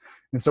time.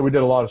 And so we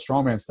did a lot of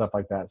strongman stuff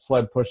like that.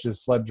 Sled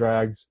pushes, sled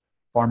drags,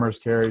 farmer's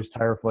carries,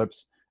 tire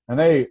flips. And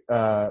they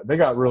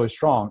got really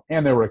strong,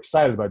 and they were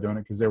excited about doing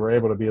it because they were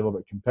able to be a little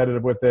bit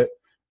competitive with it.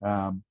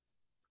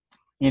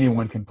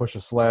 Anyone can push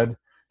a sled.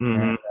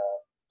 And,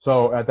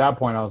 so at that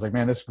point I was like,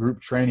 man, this group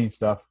training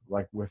stuff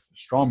like with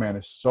strongman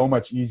is so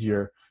much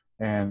easier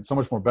and so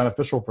much more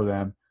beneficial for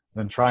them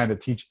than trying to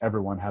teach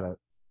everyone how to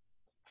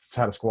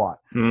squat.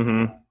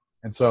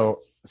 And so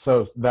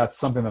that's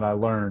something that I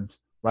learned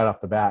right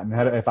off the bat. And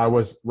if I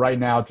was right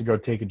now to go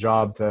take a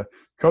job to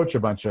coach a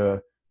bunch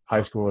of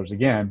high schoolers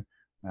again,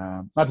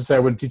 not to say I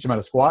wouldn't teach them how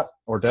to squat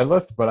or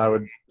deadlift, but I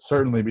would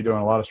certainly be doing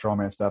a lot of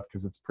strongman stuff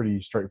because it's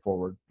pretty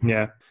straightforward.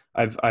 Yeah.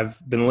 I've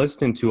been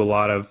listening to a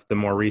lot of the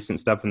more recent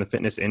stuff in the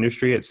fitness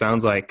industry. It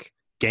sounds like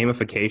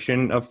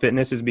gamification of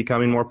fitness is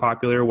becoming more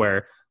popular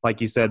where,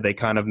 like you said, they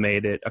kind of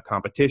made it a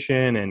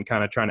competition and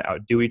kind of trying to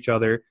outdo each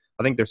other.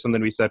 I think there's something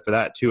to be said for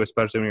that too,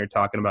 especially when you're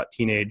talking about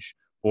teenage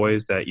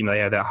boys that, they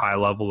have that high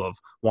level of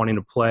wanting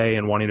to play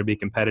and wanting to be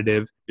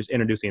competitive. Just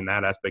introducing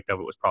that aspect of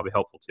it was probably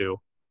helpful too.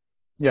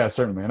 Yeah,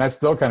 certainly. And I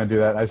still kind of do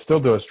that. I still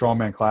do a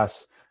strongman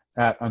class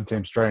at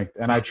Untamed Strength,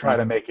 and I try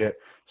to make it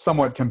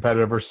somewhat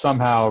competitive or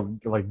somehow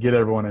like get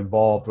everyone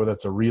involved, whether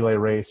it's a relay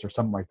race or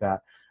something like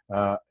that.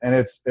 And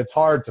it's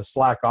hard to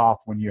slack off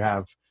when you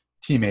have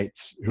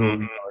teammates who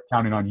are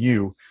counting on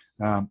you.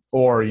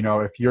 Or,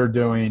 if you're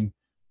doing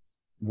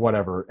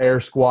whatever, air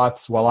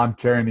squats while I'm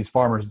carrying these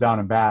farmers down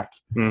and back,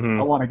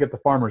 I want to get the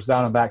farmers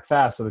down and back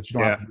fast so that you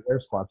don't have to do air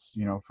squats,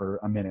 for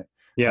a minute.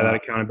 Yeah, that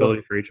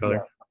accountability for each other.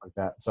 Yeah, stuff like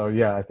that. So,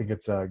 yeah, I think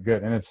it's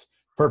good. And it's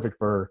perfect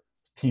for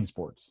team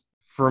sports.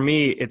 For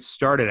me, it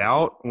started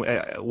out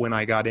when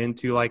I got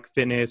into like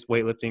fitness,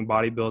 weightlifting,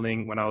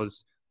 bodybuilding when I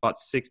was about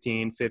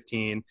 16,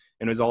 15, and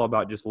it was all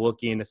about just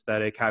looking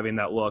aesthetic, having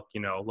that look,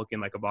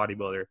 looking like a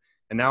bodybuilder.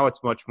 And now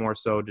it's much more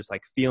so just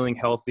like feeling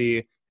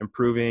healthy,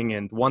 improving.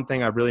 And one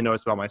thing I've really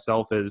noticed about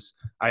myself is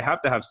I have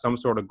to have some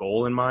sort of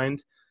goal in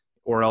mind,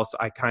 or else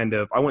I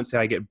wouldn't say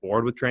I get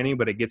bored with training,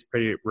 but it gets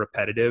pretty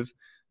repetitive.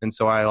 And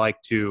so I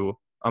like to,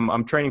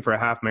 I'm training for a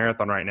half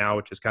marathon right now,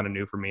 which is kind of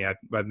new for me. I've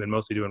been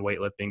mostly doing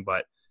weightlifting,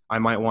 but I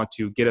might want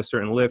to get a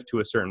certain lift to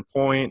a certain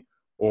point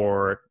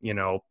or,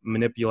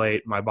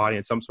 manipulate my body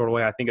in some sort of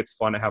way. I think it's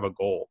fun to have a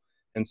goal.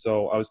 And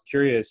so I was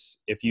curious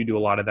if you do a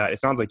lot of that. It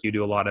sounds like you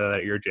do a lot of that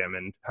at your gym,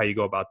 and how you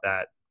go about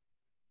that.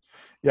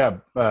 Yeah,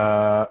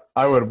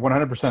 I would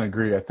 100%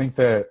 agree. I think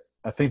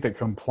that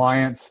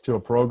compliance to a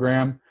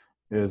program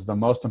is the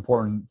most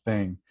important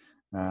thing.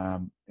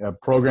 A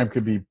program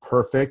could be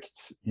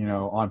perfect,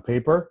 on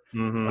paper,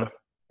 Mm-hmm. but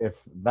if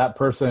that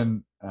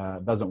person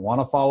doesn't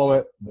want to follow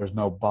it, there's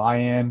no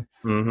buy-in,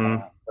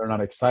 Mm-hmm. they're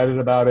not excited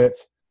about it.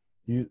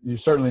 You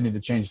certainly need to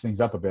change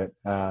things up a bit,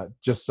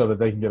 just so that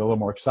they can get a little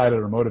more excited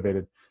or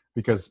motivated.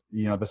 Because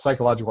the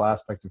psychological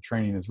aspect of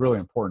training is really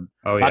important.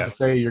 Oh Not yeah. to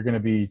say you're going to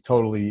be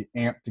totally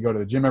amped to go to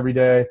the gym every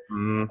day.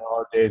 Mm-hmm. There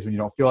are days when you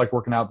don't feel like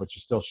working out, but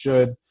you still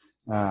should.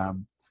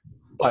 Um,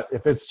 but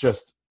if it's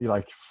just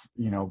like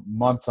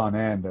months on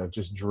end of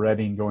just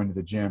dreading going to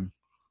the gym,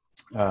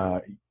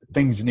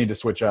 things need to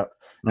switch up.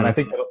 And I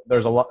think that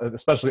there's a lot,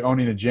 especially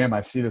owning a gym.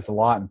 I see this a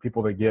lot in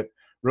people that get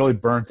really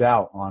burnt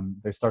out on.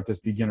 They start this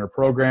beginner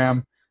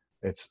program.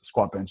 It's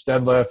squat, bench,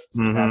 deadlift,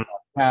 Mm-hmm.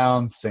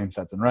 pounds, same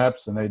sets and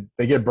reps, and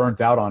they get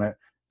burnt out on it,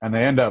 and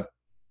they end up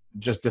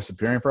just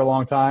disappearing for a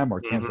long time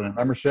or canceling a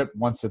membership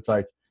once it's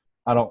like,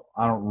 I don't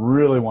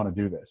really want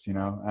to do this,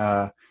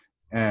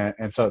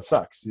 and so it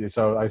sucks.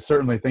 So I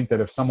certainly think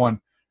that if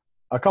someone,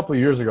 a couple of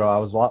years ago, I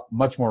was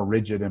much more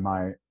rigid in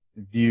my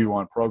view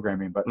on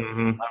programming, but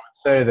Mm-hmm. I would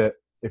say that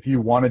if you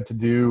wanted to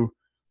do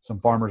some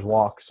farmer's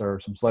walks or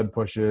some sled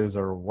pushes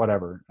or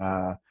whatever,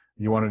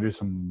 you want to do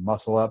some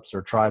muscle ups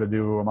or try to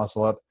do a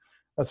muscle up,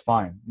 that's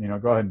fine.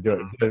 Go ahead and do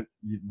it. But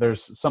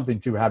there's something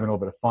to having a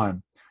little bit of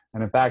fun.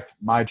 And in fact,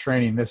 my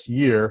training this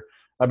year,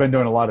 I've been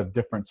doing a lot of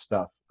different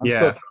stuff. I'm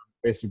still Yeah. doing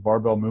basic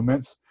barbell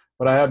movements,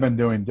 but I have been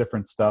doing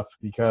different stuff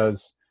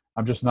because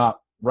I'm just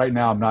not, right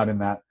now, I'm not in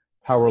that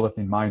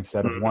powerlifting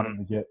mindset of wanting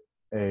to get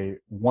a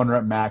 1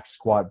 rep max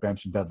squat,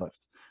 bench, and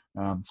deadlift.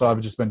 So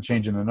I've just been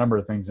changing a number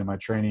of things in my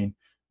training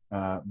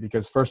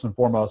because first and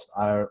foremost,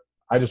 I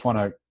just want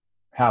to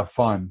have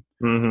fun,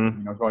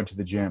 Mm-hmm. going to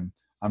the gym.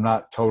 I'm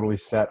not totally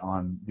set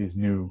on these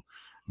new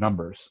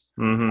numbers.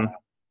 Mm-hmm.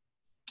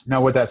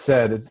 Now, with that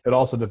said, it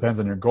also depends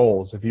on your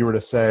goals. If you were to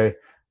say,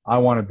 I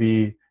want to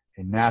be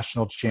a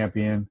national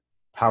champion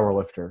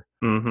powerlifter,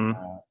 Mm-hmm.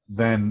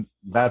 then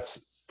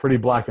that's pretty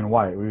black and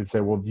white. We would say,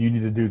 well, you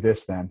need to do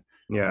this then.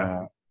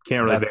 Yeah.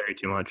 Can't really vary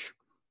too much.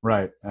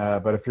 Right.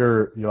 But if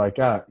you're like,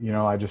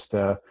 I just,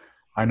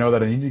 I know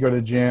that I need to go to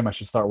the gym. I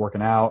should start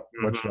working out.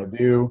 What should I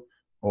do?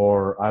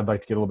 Or I'd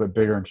like to get a little bit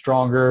bigger and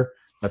stronger.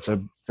 That's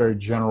a very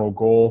general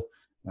goal.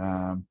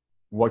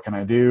 What can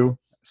I do?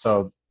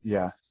 So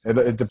yeah,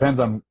 it depends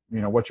on,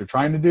 what you're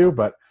trying to do,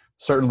 but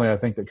certainly I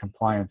think that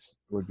compliance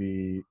would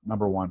be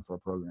number one for a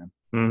program.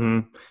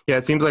 Mm-hmm. Yeah.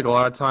 It seems like a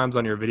lot of times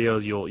on your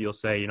videos, you'll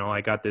say,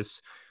 I got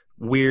this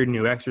weird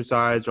new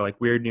exercise or like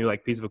weird new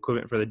like piece of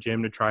equipment for the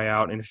gym to try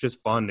out. And it's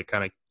just fun to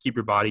kind of keep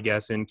your body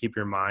guessing, keep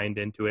your mind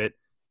into it.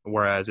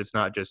 Whereas it's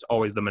not just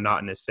always the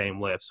monotonous same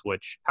lifts,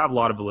 which have a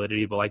lot of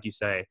validity, but like you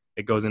say,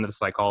 it goes into the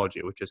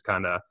psychology, which is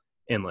kind of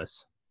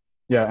endless.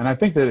 Yeah. And I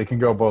think that it can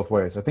go both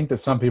ways. I think that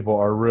some people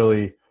are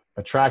really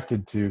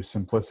attracted to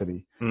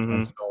simplicity. Mm-hmm.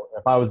 And so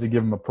if I was to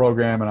give them a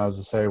program and I was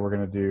to say, we're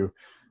going to do,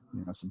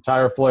 some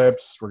tire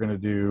flips, we're going to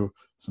do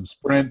some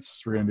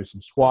sprints, we're going to do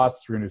some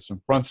squats, we're going to do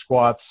some front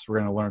squats, we're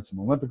going to learn some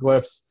Olympic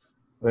lifts,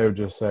 they would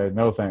just say,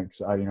 no,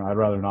 thanks. I'd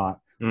rather not.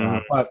 Mm-hmm.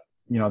 But,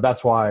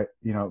 that's why,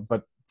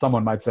 but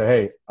someone might say,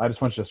 hey, I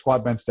just want you to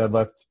squat, bench,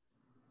 deadlift,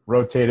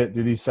 rotate it,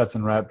 do these sets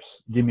and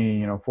reps, give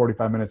me,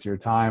 45 minutes of your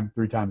time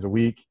 3 times a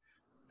week.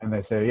 And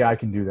they say, yeah, I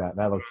can do that.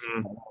 That looks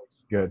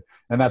good.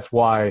 And that's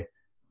why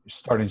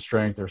starting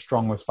strength or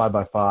strong lifts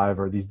 5x5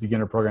 or these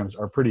beginner programs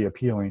are pretty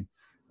appealing,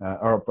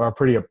 or are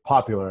pretty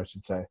popular, I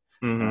should say.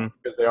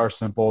 Because they are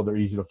simple, they're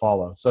easy to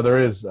follow. So there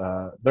is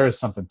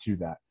something to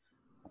that.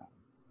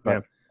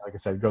 But like I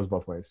said, it goes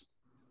both ways.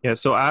 Yeah.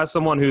 So as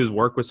someone who's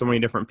worked with so many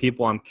different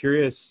people, I'm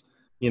curious,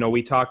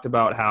 we talked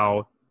about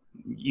how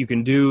you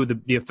can do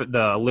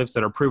the lifts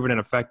that are proven and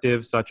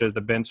effective, such as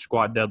the bench,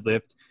 squat,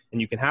 deadlift. And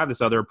you can have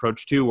this other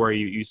approach too, where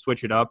you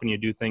switch it up and you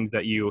do things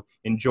that you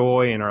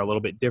enjoy and are a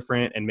little bit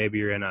different. And maybe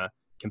you're in a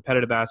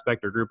competitive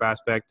aspect or group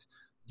aspect.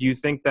 Do you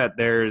think that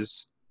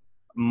there's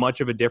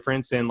much of a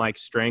difference in like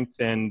strength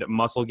and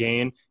muscle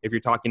gain if you're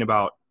talking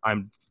about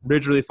I'm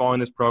rigidly following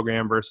this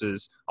program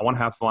versus I want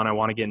to have fun, I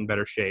want to get in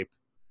better shape?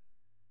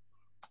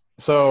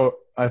 So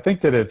I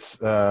think that it's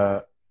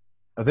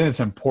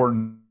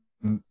important.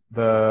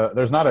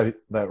 There's not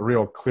that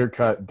real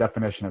clear-cut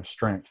definition of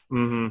strength.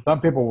 Mm-hmm.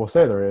 Some people will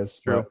say there is.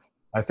 True.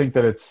 I think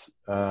that it's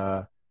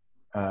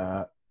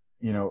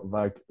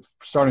like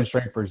starting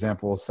strength, for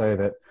example, will say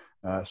that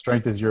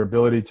strength is your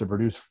ability to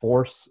produce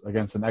force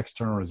against an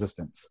external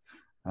resistance.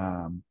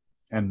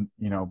 And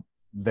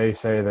they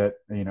say that,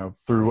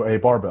 through a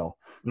barbell.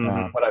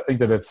 Mm-hmm. But I think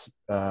that it's,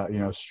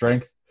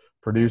 strength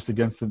produced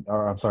against,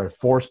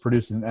 force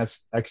produced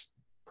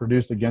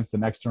produced against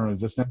an external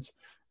resistance.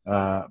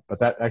 But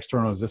that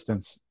external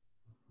resistance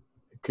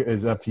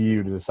is up to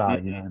you to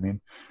decide. You know what I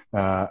mean?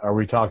 Are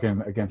we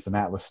talking against an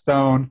Atlas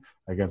stone,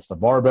 against a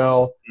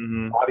barbell,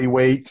 body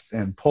weight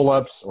and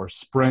pull-ups or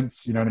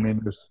sprints? You know what I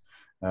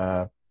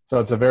mean? So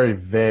it's a very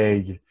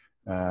vague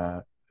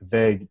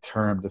vague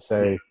term to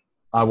say,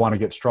 I want to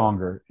get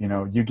stronger.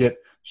 You get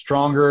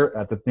stronger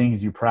at the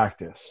things you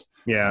practice.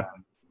 Yeah.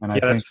 And I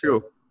Yeah, think that's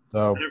true.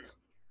 so.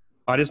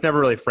 I just never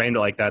really framed it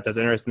like that. That's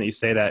interesting that you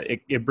say that.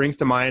 It brings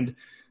to mind,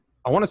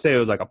 I want to say it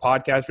was like a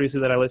podcast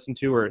recently that I listened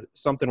to, or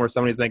something where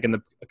somebody's making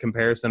the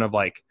comparison of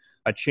like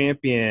a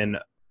champion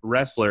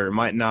wrestler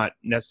might not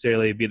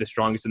necessarily be the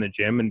strongest in the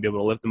gym and be able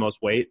to lift the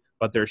most weight,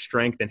 but their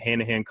strength in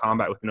hand-to-hand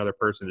combat with another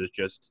person is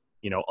just,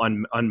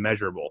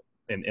 unmeasurable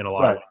in a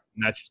lot of ways.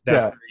 And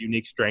that's their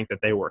unique strength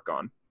that they work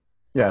on.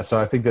 Yeah. So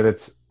I think that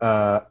it's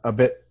a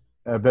bit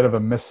of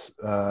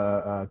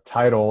a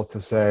title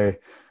to say,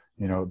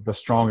 the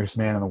strongest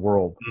man in the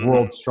world,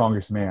 world's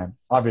strongest man.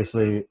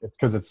 Obviously, it's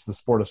because it's the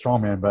sport of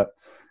strongman, but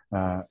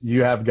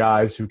you have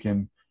guys who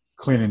can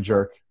clean and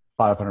jerk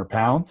 500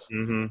 pounds.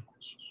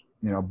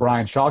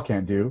 Brian Shaw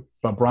can't do,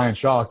 but Brian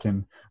Shaw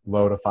can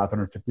load a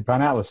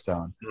 550-pound Atlas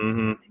stone.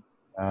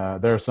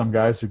 There are some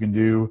guys who can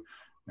do,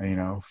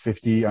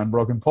 50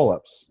 unbroken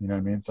pull-ups. You know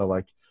what I mean? So,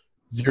 like,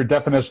 your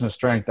definition of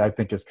strength, I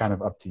think, is kind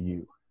of up to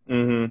you.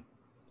 And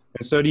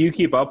so do you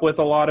keep up with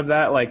a lot of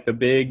that, like the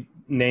big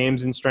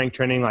names in strength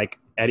training, like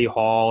Eddie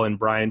Hall and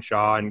Brian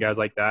Shaw and guys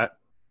like that?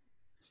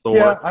 Thor?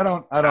 Yeah, I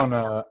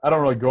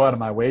don't really go out of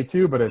my way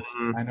to, but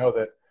I know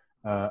that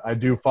I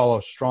do follow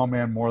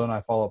strongman more than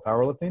I follow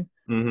powerlifting.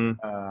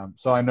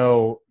 So I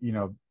know,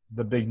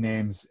 the big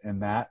names in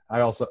that. I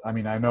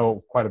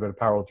know quite a bit of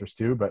powerlifters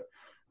too, but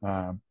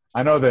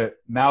I know that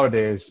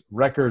nowadays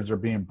records are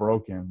being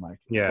broken like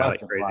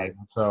crazy. Right.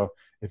 So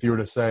if you were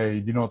to say,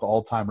 do you know what the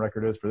all-time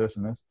record is for this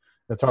and this?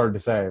 It's hard to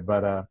say,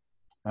 but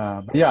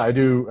yeah, I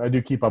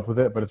do keep up with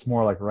it, but it's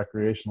more like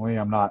recreationally.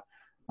 I'm not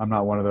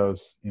one of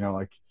those,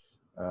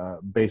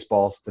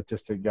 baseball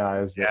statistic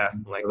guys. Yeah,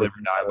 like live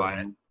or die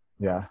by it.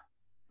 Yeah.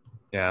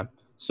 Yeah.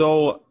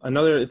 So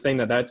another thing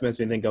that makes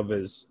me think of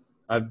is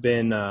I've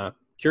been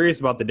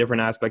curious about the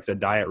different aspects of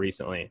diet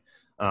recently.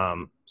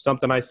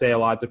 Something I say a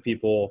lot to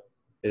people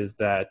is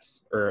that,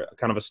 or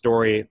kind of a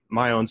story,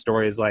 my own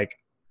story is like,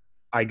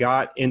 I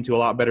got into a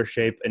lot better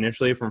shape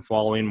initially from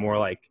following more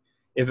like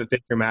If It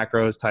Fits Your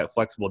Macros type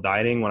flexible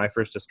dieting when I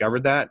first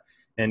discovered that,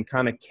 and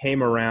kind of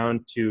came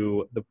around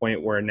to the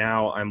point where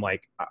now I'm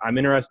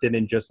interested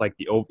in just like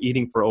the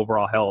eating for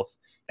overall health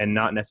and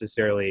not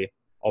necessarily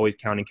always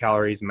counting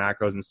calories,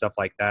 macros and stuff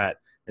like that.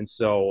 And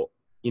so,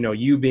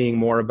 you being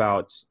more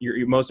about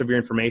most of your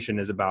information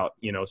is about,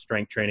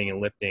 strength training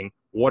and lifting.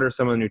 What are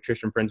some of the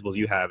nutrition principles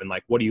you have, and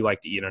like, what do you like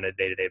to eat on a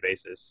day-to-day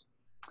basis?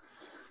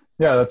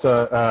 Yeah, that's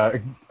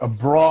a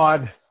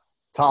broad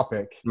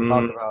topic to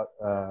talk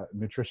about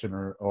nutrition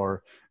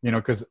or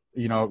because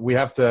we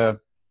have to.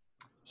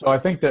 So I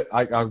think that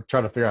I'll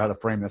try to figure out how to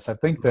frame this. I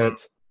think that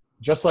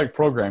just like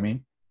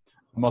programming,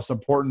 the most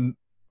important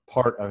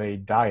part of a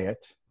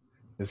diet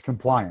is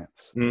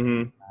compliance.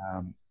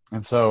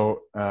 And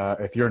so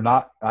if you're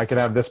not, I could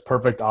have this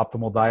perfect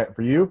optimal diet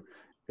for you.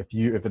 If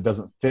it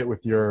doesn't fit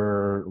with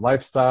your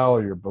lifestyle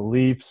or your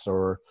beliefs,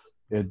 or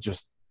you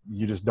just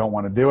don't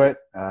want to do it,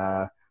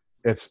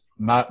 it's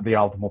not the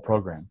optimal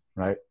program,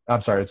 right?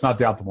 I'm sorry, it's not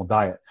the optimal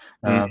diet.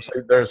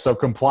 So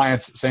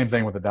compliance, same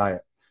thing with the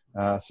diet.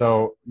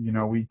 So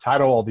we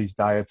title all these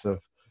diets of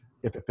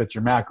If It Fits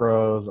Your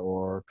Macros,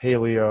 or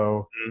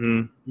paleo,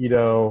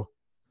 keto,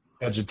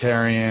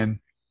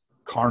 vegetarian,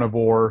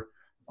 carnivore,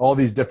 all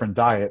these different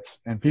diets,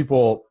 and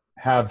people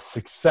have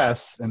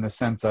success in the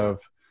sense of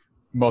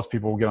most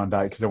people will get on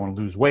diet because they want to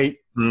lose weight.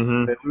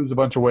 They lose a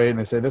bunch of weight and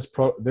they say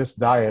this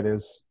diet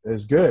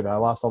is good. I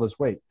lost all this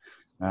weight.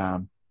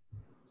 And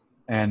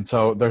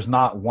so there's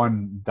not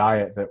one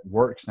diet that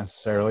works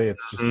necessarily.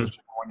 It's just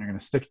one you're going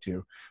to stick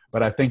to.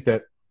 But I think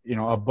that,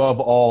 above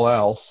all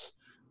else,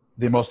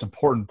 the most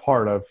important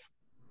part of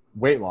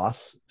weight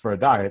loss for a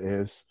diet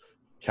is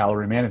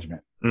calorie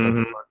management.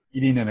 So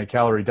eating in a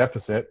calorie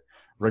deficit,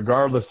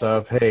 regardless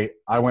of, hey,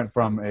 I went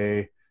from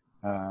my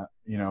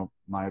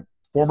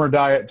former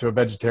diet to a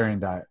vegetarian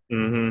diet,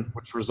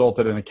 which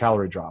resulted in a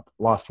calorie drop,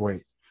 lost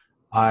weight.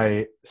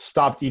 I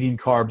stopped eating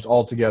carbs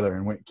altogether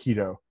and went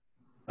keto.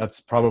 That's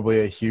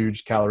probably a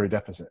huge calorie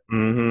deficit.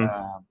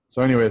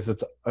 So anyways,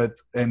 it's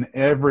in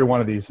every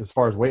one of these, as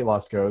far as weight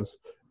loss goes,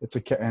 it's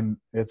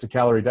a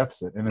calorie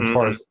deficit. And as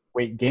far as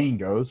weight gain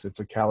goes, it's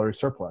a calorie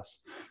surplus.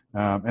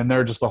 And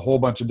there are just a whole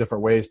bunch of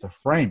different ways to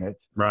frame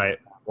it, right,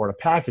 or to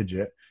package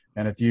it.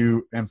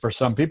 And for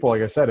some people,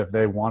 like I said, if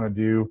they want to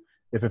do,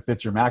 If It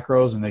Fits Your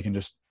Macros, and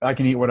I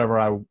can eat whatever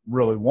I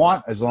really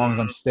want as long as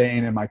I'm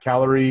staying in my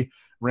calorie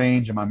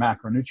range and my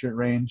macronutrient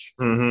range,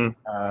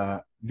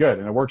 good,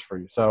 and it works for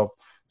you. So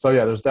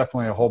yeah, there's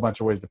definitely a whole bunch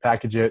of ways to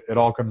package it. It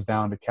all comes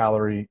down to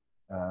calorie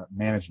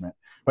management.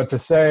 But to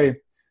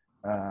say,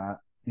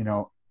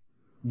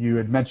 you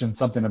had mentioned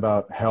something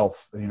about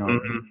health,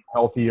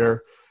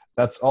 healthier.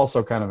 That's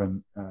also kind of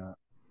an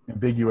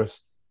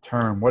ambiguous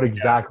term. What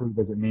exactly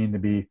does it mean to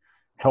be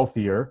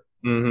healthier?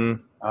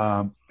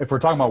 If we're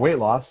talking about weight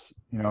loss,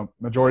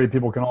 majority of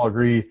people can all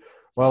agree,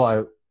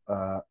 well,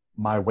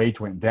 my weight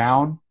went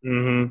down,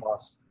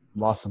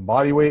 lost some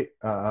body weight,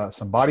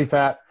 some body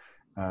fat,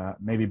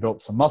 maybe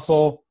built some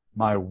muscle,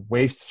 my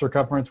waist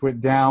circumference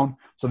went down.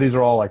 So these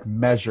are all like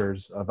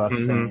measures of us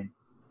saying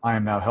I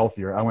am now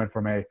healthier. I went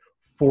from a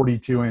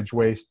 42-inch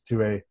waist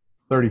to a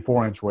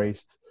 34-inch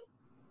waist.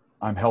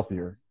 I'm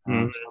healthier.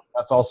 So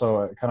that's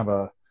also a kind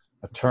of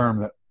a term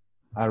that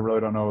I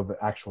really don't know the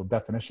actual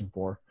definition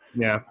for.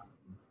 Yeah.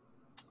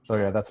 So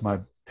yeah, that's my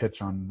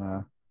pitch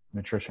on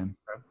nutrition.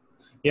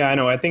 Yeah, I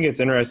know. I think it's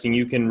interesting.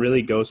 You can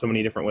really go so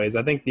many different ways.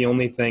 I think the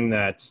only thing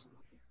that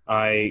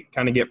I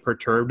kind of get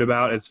perturbed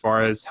about as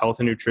far as health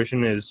and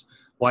nutrition is,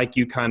 like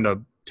you kind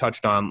of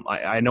touched on,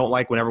 I don't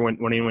like when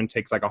anyone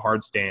takes like a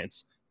hard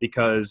stance,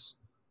 because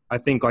I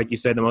think, like you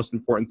said, the most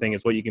important thing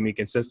is what you can be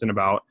consistent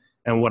about.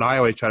 And what I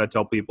always try to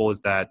tell people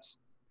is that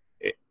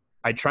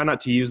I try not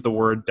to use the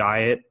word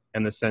diet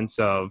in the sense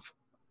of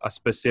a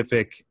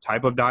specific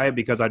type of diet,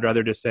 because I'd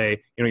rather just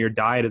say, your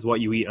diet is what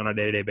you eat on a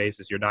day-to-day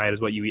basis. Your diet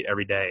is what you eat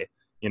every day.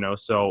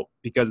 So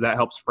because that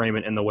helps frame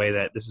it in the way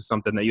that this is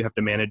something that you have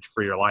to manage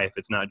for your life.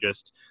 It's not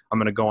just, I'm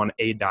going to go on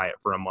a diet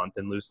for a month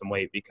and lose some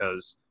weight,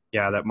 because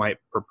that might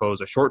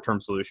propose a short-term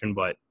solution,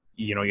 but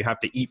you have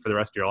to eat for the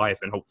rest of your life,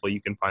 and hopefully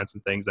you can find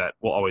some things that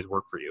will always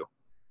work for you.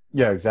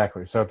 Yeah,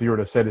 exactly. So if you were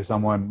to say to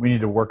someone, we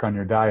need to work on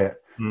your diet,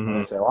 and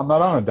they say, well, I'm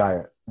not on a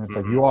diet. And it's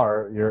like,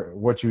 you're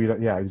what you eat.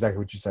 Yeah, exactly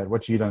what you said.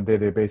 What you eat on a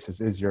day-to-day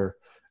basis is your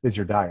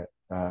diet.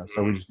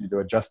 So we just need to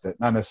adjust it,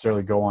 not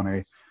necessarily go on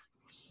a,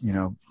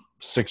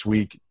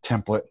 6-week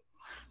template.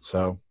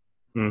 So.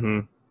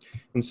 And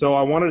so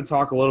I wanted to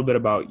talk a little bit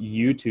about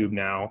YouTube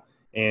now,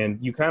 and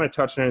you kind of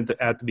touched on it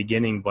at the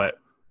beginning, but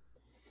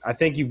I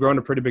think you've grown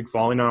a pretty big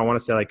following now. I want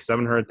to say like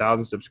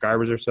 700,000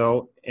 subscribers or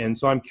so. And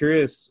so I'm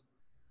curious,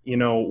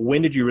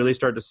 when did you really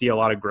start to see a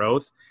lot of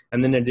growth?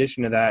 And then in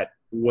addition to that,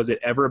 was it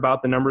ever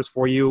about the numbers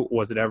for you?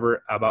 Was it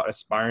ever about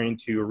aspiring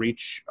to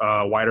reach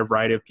a wider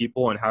variety of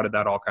people? And how did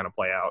that all kind of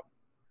play out?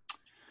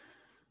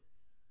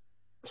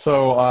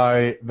 So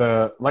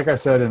like I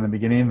said in the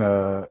beginning,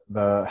 the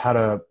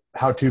how-to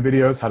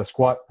videos, how to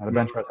squat, how to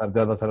bench press, how to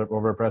deadlift, how to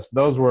overhead press,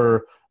 those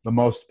were the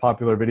most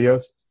popular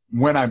videos.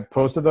 When I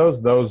posted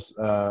those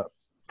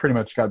pretty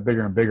much got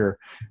bigger and bigger.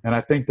 And I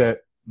think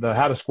that the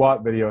how to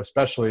squat video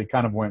especially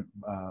kind of went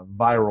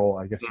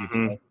viral, I guess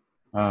you'd say.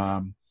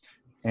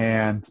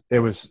 And it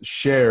was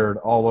shared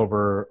all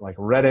over like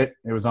Reddit.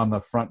 It was on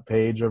the front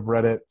page of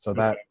Reddit. So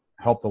that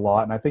helped a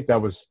lot. And I think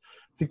that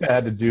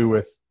had to do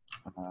with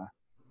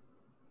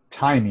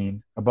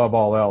timing above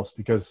all else,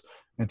 because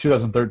in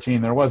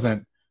 2013, there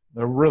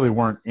really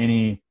weren't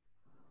any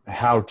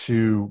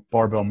how-to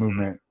barbell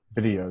movement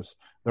videos.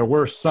 There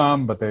were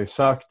some, but they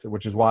sucked,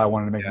 which is why I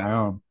wanted to make my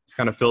own.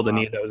 Kind of filled a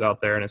need that was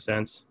out there in a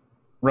sense.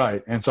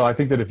 Right. And so I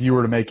think that if you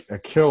were to make a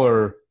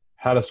killer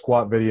how to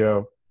squat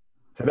video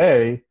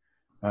today,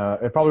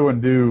 it probably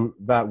wouldn't do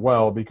that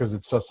well because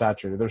it's so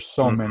saturated. There's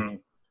so many,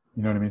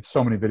 you know what I mean?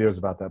 So many videos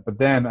about that. But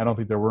then I don't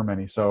think there were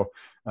many. So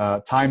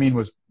timing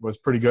was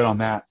pretty good on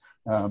that.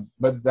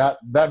 But that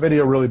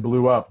video really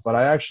blew up. But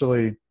I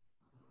actually,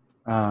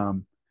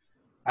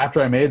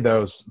 after I made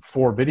those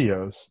 4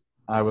 videos,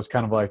 I was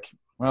kind of like,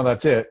 well,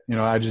 that's it.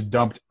 I just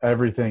dumped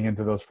everything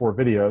into those 4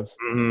 videos.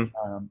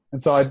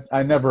 And so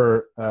I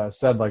never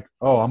said like,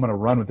 oh, I'm going to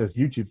run with this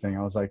YouTube thing.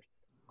 I was like,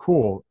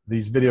 cool,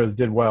 these videos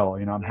did well.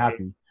 I'm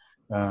happy.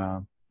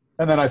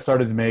 And then I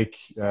started to make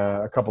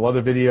a couple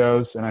other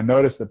videos, and I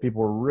noticed that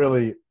people were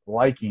really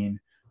liking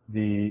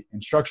the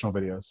instructional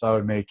videos. So I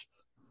would make,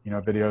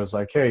 videos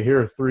like, hey,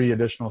 here are 3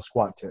 additional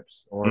squat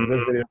tips, or this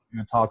video I'm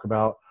going to talk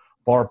about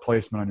bar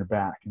placement on your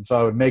back. And so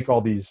I would make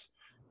all these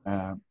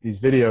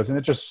videos, and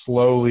it just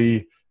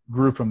slowly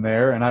grew from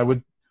there. And I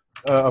would,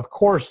 of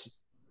course,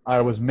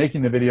 I was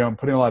making the video and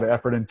putting a lot of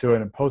effort into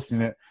it and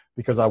posting it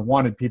because I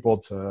wanted people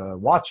to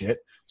watch it.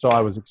 So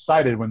I was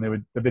excited when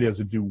the videos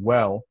would do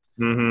well.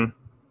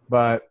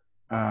 But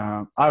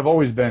I've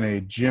always been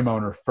a gym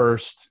owner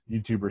first,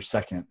 YouTuber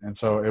second. And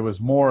so it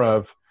was more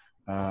of,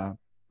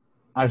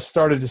 I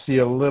started to see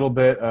a little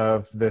bit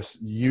of this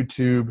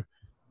YouTube,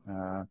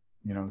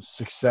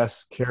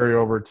 success carry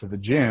over to the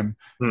gym.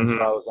 And so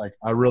I was like,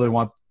 I really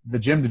want the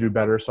gym to do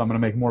better. So I'm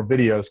going to make more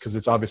videos because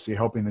it's obviously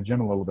helping the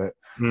gym a little bit.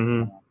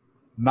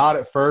 Not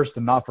at first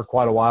and not for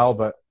quite a while,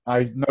 but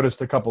I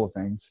noticed a couple of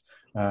things.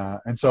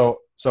 And so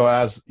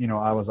as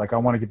I was like, I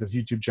want to get this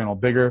YouTube channel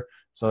bigger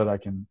so that I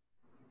can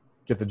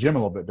get the gym a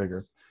little bit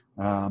bigger.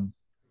 And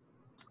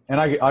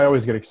I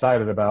always get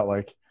excited about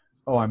like,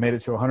 oh, I made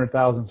it to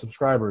 100,000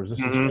 subscribers. This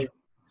is sweet.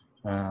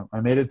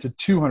 I made it to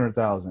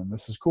 200,000.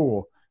 This is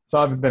cool. So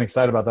I've been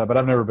excited about that, but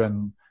I've never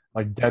been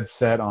like dead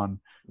set on,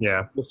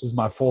 this is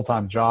my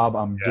full-time job.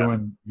 I'm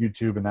doing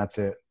YouTube and that's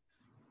it.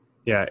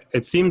 Yeah.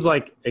 It seems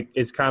like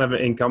it's kind of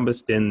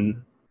encompassed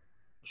in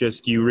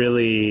just, you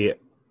really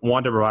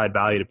want to provide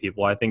value to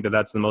people. I think that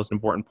that's the most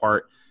important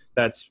part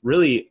that's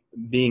really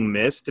being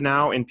missed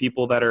now in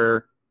people that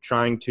are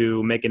trying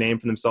to make a name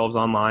for themselves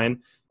online,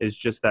 is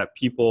just that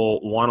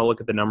people want to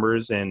look at the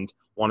numbers and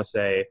want to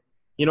say,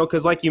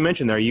 because like you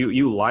mentioned there,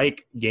 you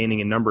like gaining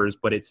in numbers,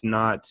 but it's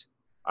not,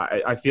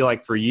 I feel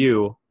like for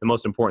you, the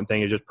most important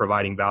thing is just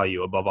providing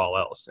value above all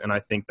else. And I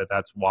think that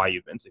that's why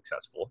you've been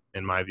successful,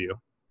 in my view.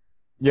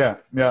 Yeah,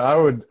 I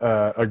would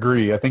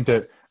agree. I think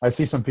that I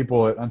see some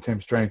people at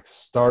Untamed Strength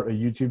start a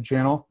YouTube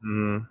channel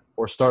Mm-hmm.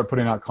 or start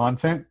putting out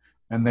content,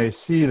 and they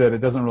see that it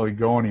doesn't really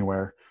go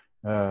anywhere,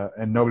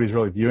 and nobody's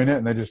really viewing it,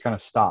 and they just kind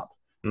of stop.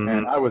 Mm-hmm.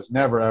 And I was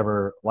never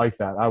ever like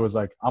that. I was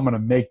like, I'm going to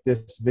make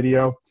this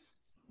video,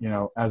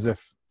 as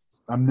if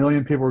a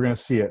million people were going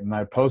to see it, and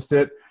I post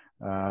it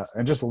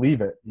and just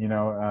leave it,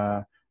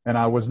 and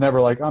I was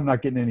never like, I'm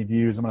not getting any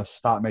views, I'm going to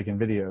stop making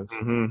videos.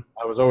 Mm-hmm.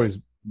 I was always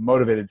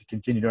motivated to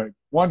continue doing it.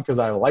 One, because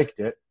I liked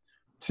it.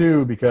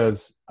 Two,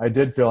 because I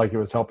did feel like it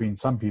was helping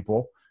some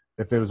people.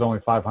 If it was only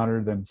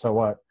 500, then so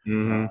what?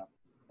 Mm-hmm.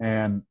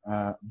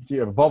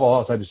 Above all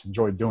else, I just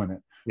enjoyed doing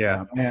it.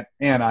 Yeah.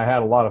 And I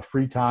had a lot of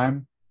free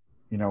time,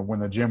 when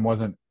the gym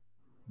wasn't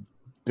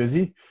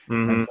busy.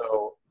 Mm-hmm. And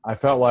so I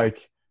felt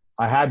like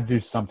I had to do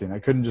something. I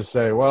couldn't just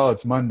say, well,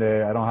 it's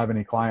Monday, I don't have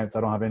any clients,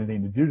 I don't have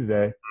anything to do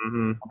today.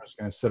 Mm-hmm. I'm just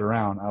going to sit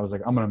around. I was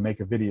like, I'm going to make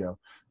a video.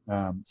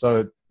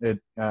 So it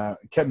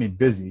kept me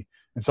busy.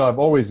 And so I've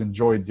always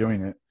enjoyed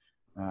doing it,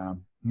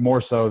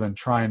 more so than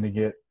trying to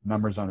get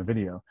numbers on a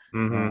video.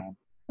 Mm-hmm.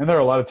 And there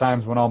are a lot of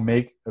times when I'll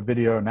make a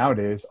video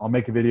nowadays, I'll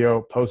make a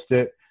video, post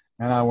it,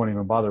 and I won't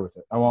even bother with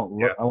it. I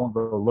won't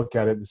go look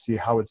at it to see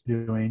how it's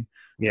doing.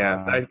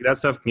 Yeah. That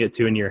stuff can get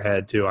too in your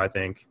head too, I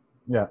think.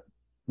 Yeah.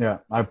 Yeah.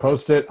 I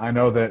post it. I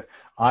know that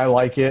I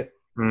like it.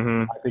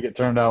 Mm-hmm. I think it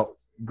turned out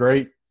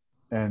great.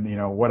 And,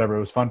 whatever, it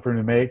was fun for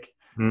me to make.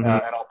 Mm-hmm.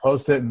 And I'll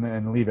post it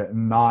and leave it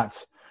and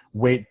not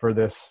wait for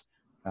this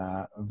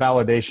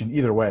validation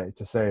either way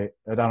to say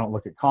that I don't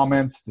look at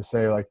comments to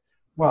say like,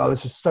 wow,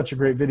 this is such a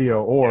great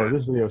video, or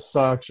this video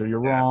sucks, or you're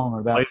wrong,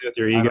 or that. Plays with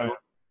your ego.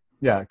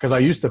 Yeah, because I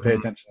used to pay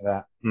attention to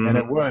that.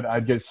 Mm-hmm. And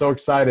I'd get so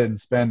excited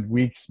and spend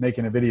weeks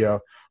making a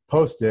video,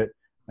 post it,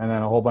 and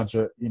then a whole bunch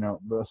of,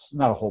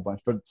 not a whole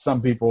bunch, but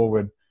some people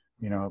would,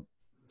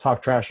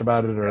 talk trash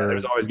about it, or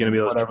there's always going to be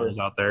those whatever. trolls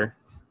out there.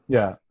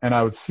 Yeah, and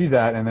I would see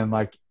that, and then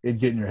like it'd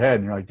get in your head,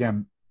 and you're like,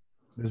 damn,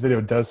 this video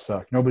does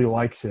suck. Nobody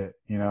likes it,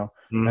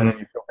 Mm-hmm. and then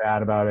you feel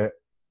bad about it.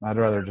 I'd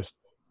rather just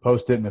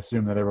post it and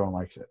assume that everyone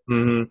likes it.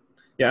 Mm-hmm.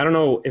 Yeah, I don't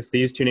know if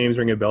these two names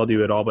ring a bell to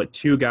you at all, but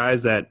two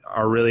guys that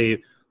are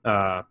really,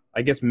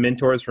 I guess,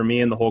 mentors for me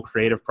in the whole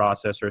creative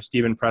process are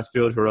Stephen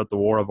Pressfield, who wrote The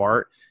War of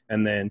Art,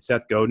 and then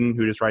Seth Godin,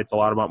 who just writes a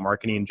lot about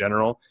marketing in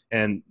general.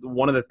 And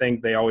one of the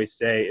things they always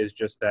say is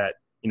just that,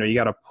 you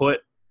got to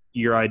put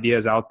your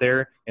ideas out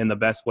there in the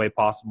best way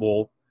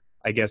possible,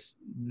 I guess,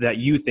 that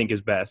you think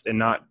is best, and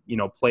not,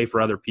 play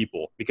for other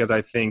people. Because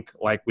I think,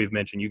 like we've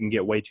mentioned, you can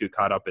get way too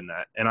caught up in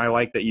that. And I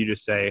like that you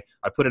just say,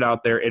 I put it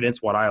out there and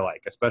it's what I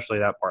like, especially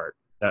that part.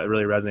 That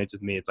really resonates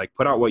with me. It's like,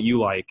 put out what you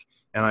like.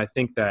 And I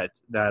think that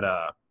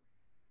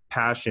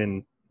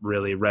passion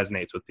really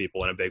resonates with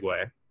people in a big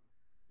way.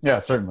 Yeah,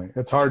 certainly.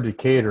 It's hard to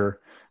cater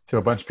to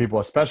a bunch of people,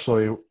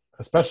 especially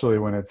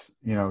when it's,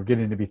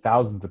 getting to be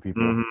thousands of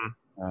people,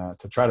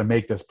 to try to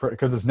make this,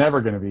 because it's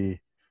never going to be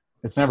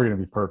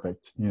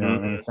perfect,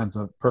 in the sense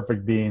of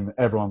perfect being that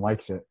everyone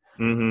likes it.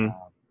 Mm-hmm.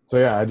 So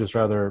yeah, I'd just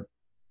rather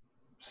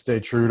stay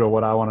true to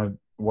what I want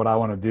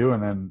to do,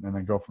 and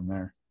then go from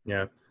there.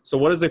 Yeah. So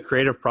what is the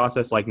creative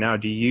process like now?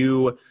 Do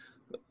you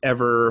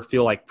ever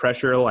feel like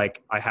pressure,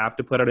 like I have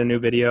to put out a new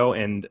video?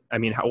 And I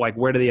mean,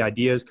 where do the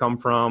ideas come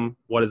from?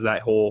 What is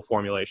that whole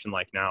formulation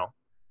like now?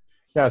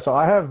 Yeah. So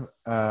I have,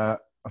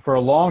 for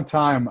a long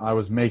time, I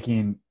was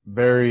making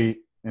very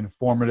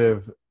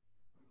informative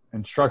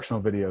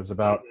instructional videos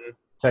about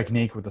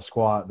technique with the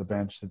squat, the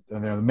bench, the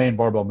main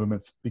barbell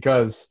movements,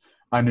 because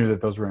I knew that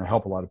those were going to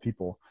help a lot of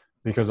people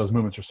because those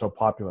movements are so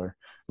popular.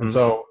 And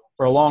so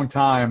for a long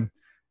time,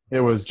 it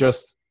was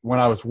just when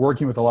I was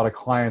working with a lot of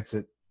clients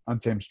at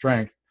Untamed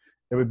Strength,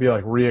 it would be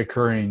like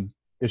reoccurring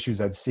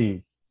issues I'd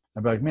see.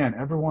 I'd be like, man,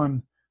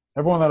 everyone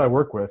that I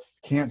work with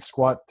can't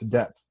squat to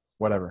depth,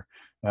 whatever.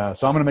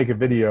 So I'm going to make a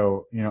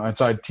video, and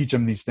so I'd teach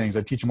them these things.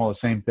 I'd teach them all the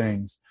same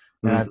things,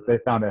 and they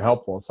found it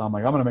helpful. So I'm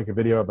like, I'm going to make a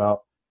video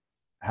about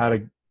how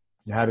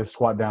to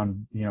squat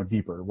down,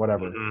 deeper,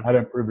 whatever, how to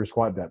improve your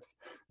squat depth.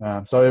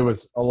 So it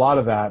was a lot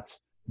of that.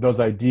 Those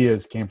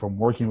ideas came from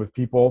working with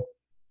people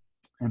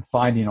and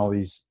finding all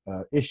these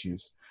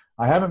issues.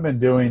 I haven't been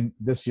doing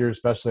this year,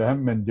 especially, I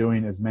haven't been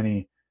doing as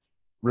many,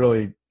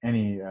 really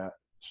any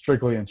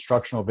strictly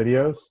instructional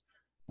videos.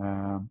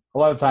 A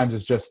lot of times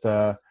it's just,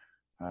 I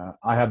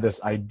have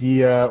this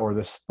idea or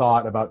this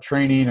thought about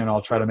training, and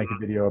I'll try to make a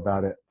video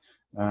about it.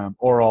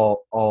 Or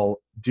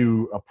I'll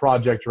do a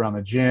project around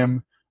the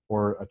gym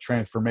or a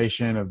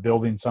transformation of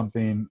building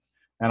something,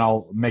 and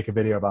I'll make a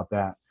video about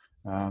that.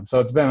 So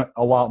it's been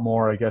a lot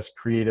more, I guess,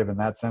 creative in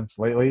that sense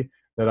lately,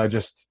 that I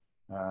just,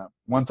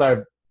 once I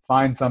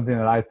find something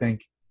that I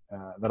think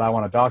that I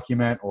want to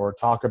document or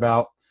talk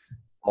about,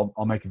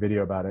 I'll make a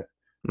video about it.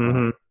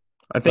 Mm-hmm.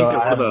 I think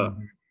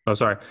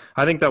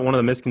I think that one of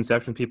the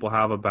misconceptions people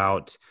have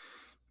about,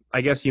 I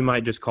guess you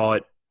might just call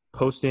it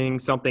posting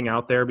something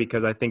out there,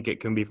 because I think it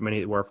can be from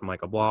anywhere from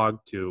like a blog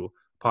to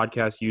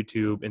podcast,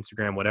 YouTube,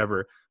 Instagram,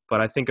 whatever. But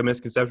I think a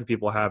misconception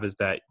people have is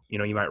that,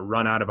 you might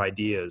run out of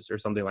ideas or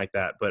something like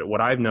that. But what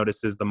I've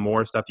noticed is the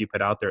more stuff you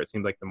put out there, it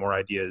seems like the more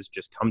ideas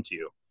just come to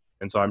you.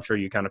 And so I'm sure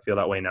you kind of feel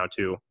that way now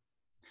too.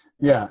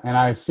 Yeah. And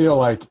I feel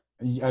like,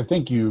 I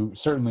think you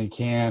certainly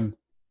can,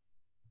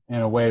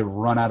 in a way,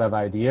 run out of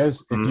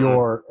ideas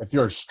if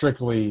you're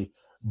strictly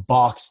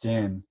boxed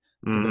in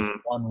to this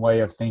one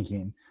way of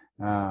thinking.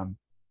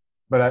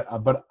 But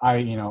I,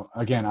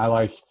 again, I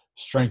like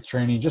strength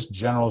training, just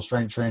general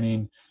strength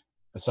training.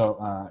 So,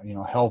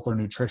 health or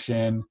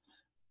nutrition,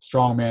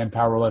 strongman,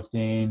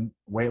 powerlifting,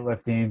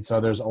 weightlifting. So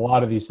there's a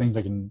lot of these things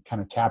I can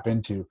kind of tap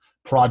into,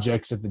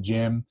 projects at the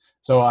gym.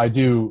 So I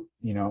do,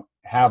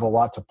 have a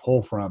lot to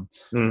pull from.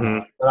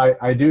 But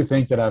I do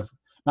think that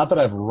not that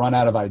I've run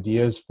out of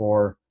ideas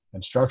for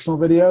instructional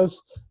videos.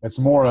 It's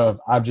more of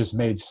I've just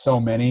made so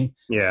many.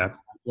 Yeah.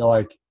 I feel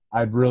like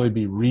I'd really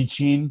be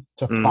reaching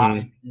to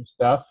find new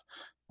stuff.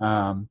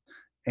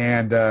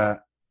 And a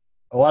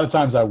lot of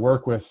times I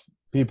work with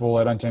people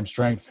at Untamed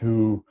Strength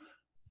who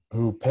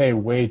pay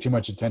way too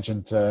much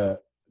attention to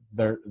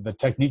the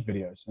technique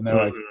videos. And they're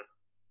like,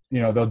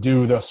 they'll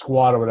do the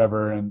squat or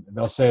whatever, and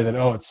they'll say that,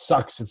 oh, it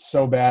sucks. It's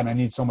so bad. And I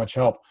need so much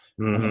help.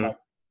 And they're like,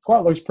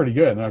 squat looks pretty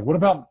good. And they're like, what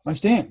about my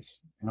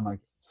stance? And I'm like,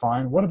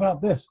 fine. What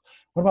about this?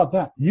 What about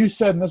that? You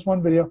said in this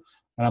one video.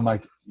 And I'm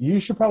like, you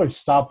should probably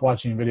stop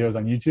watching videos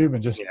on YouTube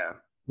and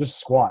just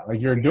squat.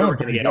 Like you're doing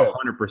going to get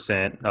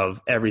 100%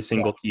 of every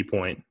single key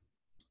point.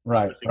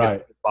 Right.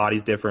 Right.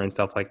 Body's different and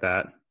stuff like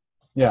that.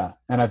 Yeah.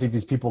 And I think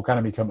these people kind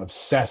of become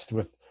obsessed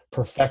with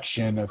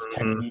perfection of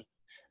technique.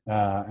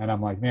 And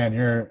I'm like, man,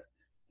 you're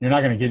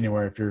not going to get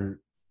anywhere if you're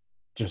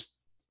just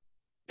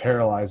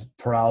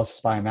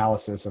paralysis by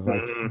analysis of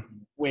like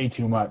way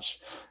too much.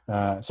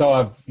 So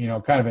I've,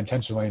 kind of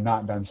intentionally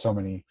not done so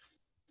many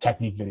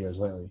technique videos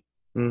lately.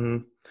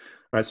 All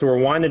right. So we're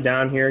winding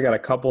down here. Got a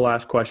couple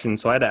last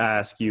questions. So I had to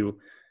ask you,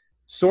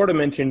 sort of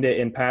mentioned it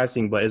in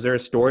passing, but is there a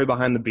story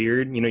behind the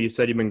beard? You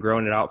said you've been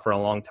growing it out for a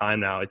long time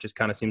now. It just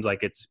kind of seems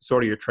like it's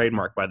sort of your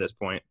trademark by this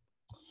point.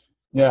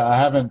 Yeah. I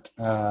haven't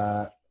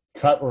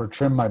cut or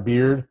trimmed my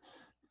beard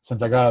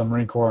since I got out of the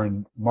Marine Corps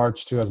in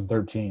March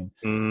 2013.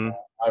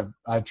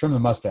 I trimmed the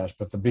mustache,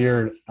 but the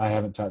beard I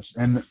haven't touched,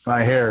 and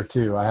my hair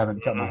too. I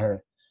haven't cut my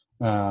hair.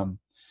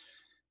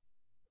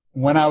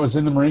 When I was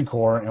in the Marine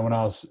Corps and when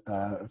I was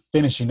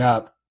finishing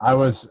up, I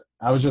was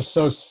just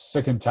so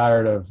sick and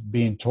tired of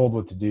being told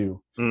what to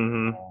do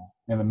in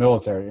the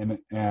military,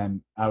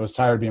 and I was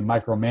tired of being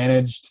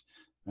micromanaged,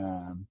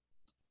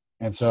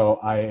 and so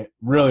I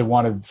really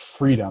wanted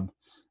freedom.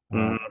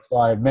 So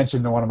I had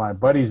mentioned to one of my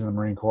buddies in the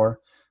Marine Corps.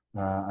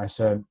 I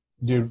said,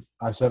 dude,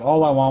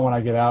 all I want when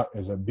I get out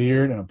is a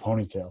beard and a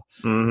ponytail.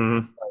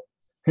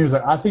 He was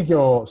like, I think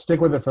you'll stick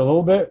with it for a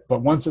little bit,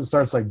 but once it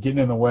starts like getting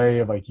in the way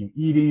of like you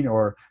eating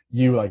or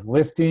you like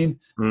lifting,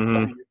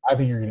 I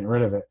think you're getting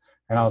rid of it.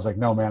 And I was like,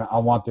 no, man, I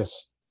want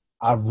this.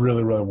 I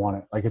really, really want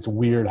it. Like, it's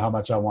weird how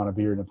much I want a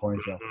beard and a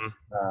ponytail.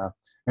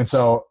 And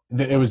so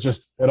it was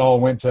just, it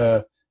all went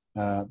to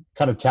kind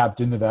of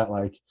tapped into that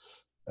like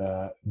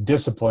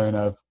discipline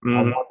of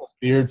I want this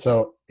beard.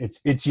 So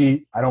it's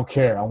itchy. I don't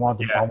care. I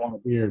want a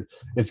beard.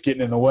 It's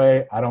getting in the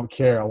way. I don't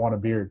care. I want a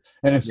beard.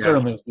 And it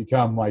certainly has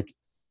become like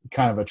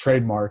kind of a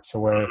trademark to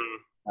where,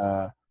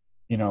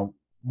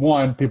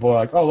 one, people are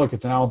like, oh, look,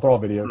 it's an Alan Thrall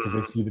video because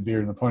they see the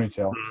beard and the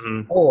ponytail.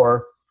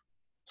 Or,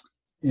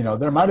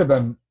 there might have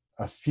been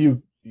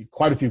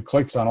quite a few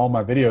clicks on all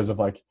my videos of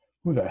like,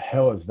 who the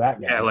hell is that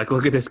guy? Yeah, like,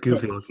 look at this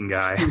goofy looking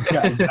guy.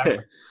 Yeah, exactly.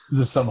 Is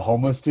this some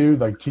homeless dude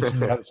like teaching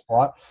you how to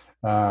squat?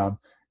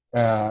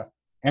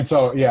 And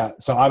so,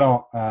 so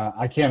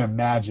I can't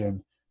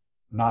imagine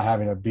not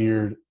having a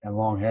beard and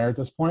long hair at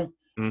this point.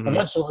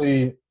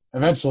 Eventually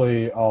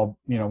I'll,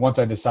 once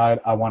I decide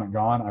I want it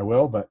gone, I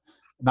will, but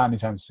not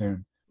anytime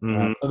soon.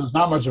 So there's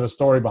not much of a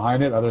story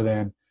behind it other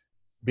than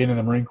being in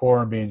the Marine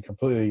Corps and being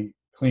completely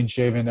clean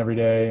shaven every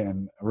day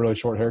and a really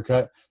short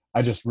haircut.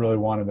 I just really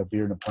wanted a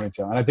beard and a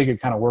ponytail. And I think it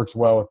kind of works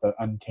well with the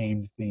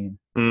untamed theme.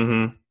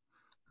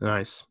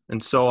 Nice.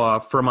 And so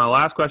for my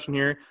last question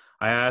here,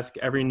 I ask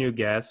every new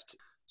guest.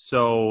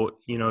 So,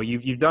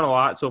 you've done a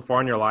lot so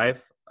far in your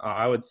life,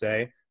 I would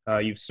say.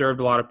 You've served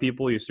a lot of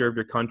people. You've served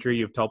your country.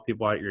 You've helped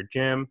people out at your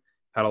gym,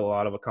 had a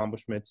lot of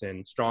accomplishments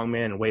in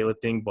strongman and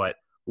weightlifting. But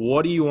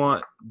what do you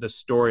want the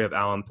story of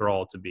Alan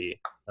Thrall to be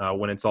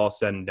when it's all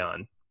said and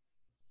done?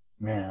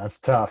 Man, that's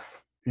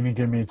tough. You need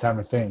to give me time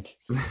to think.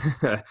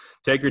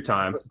 Take your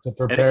time to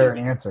prepare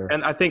an answer.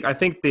 And I think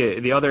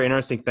the other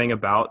interesting thing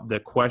about the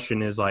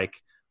question is like,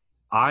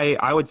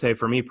 I would say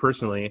for me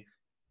personally,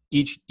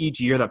 each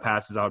year that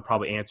passes, I would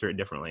probably answer it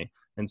differently.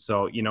 And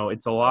so,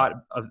 it's a lot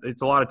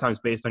of times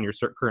based on your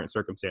current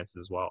circumstances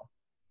as well.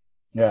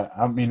 Yeah.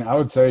 I mean, I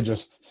would say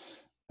just,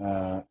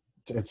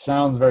 it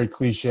sounds very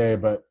cliche,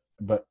 but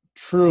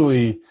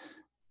truly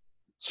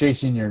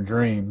chasing your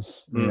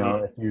dreams,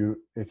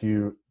 if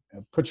you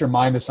put your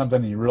mind to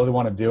something and you really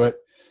want to do it,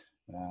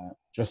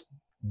 just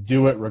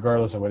do it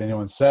regardless of what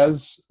anyone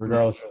says,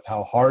 regardless of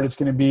how hard it's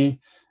going to be.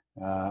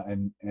 I've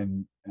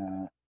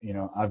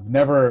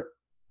never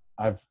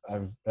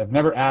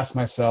asked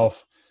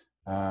myself,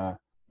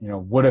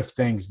 what if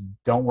things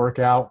don't work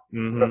out?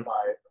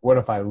 What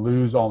if I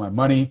lose all my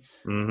money?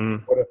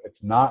 Mm-hmm. What if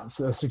it's not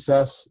a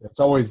success? It's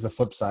always the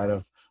flip side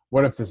of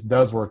what if this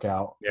does work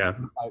out? Yeah.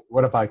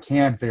 What if I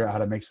can figure out how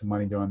to make some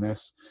money doing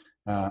this?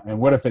 And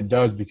what if it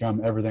does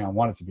become everything I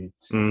want it to be?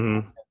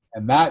 Mm-hmm.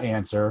 And that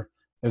answer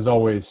is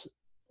always,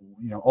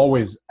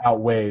 always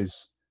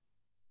outweighs,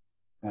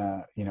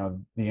 the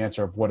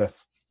answer of what if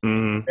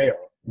Mm-hmm. I fail?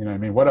 You know what I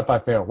mean? What if I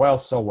fail? Well,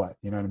 so what?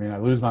 You know what I mean? I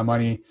lose my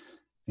money,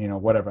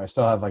 whatever. I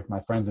still have like my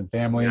friends and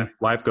family. Yeah.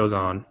 Life goes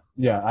on.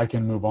 Yeah, I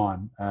can move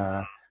on.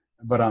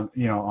 But on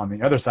the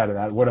other side of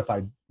that, what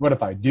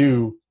if I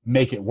do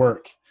make it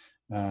work?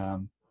 I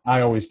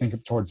always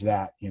think towards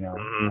that,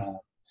 Mm-hmm.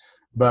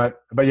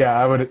 but yeah,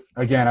 I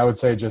would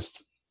say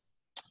just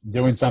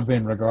doing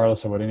something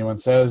regardless of what anyone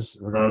says,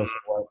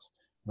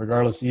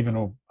 regardless even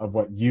of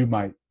what you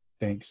might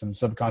think, some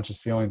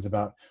subconscious feelings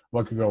about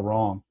what could go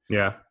wrong.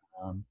 Yeah.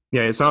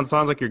 Yeah, it sounds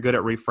like you're good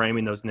at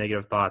reframing those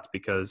negative thoughts,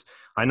 because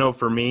I know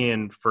for me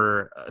and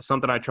for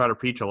something I try to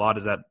preach a lot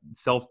is that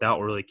self-doubt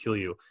will really kill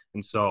you.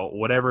 And so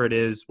whatever it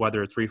is,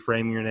 whether it's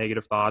reframing your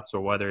negative thoughts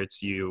or whether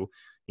it's you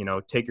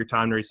take your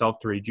time to yourself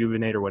to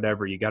rejuvenate or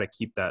whatever, you got to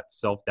keep that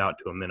self-doubt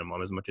to a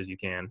minimum as much as you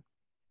can.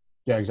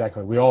 Yeah,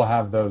 exactly. We all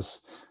have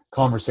those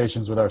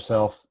conversations with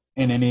ourselves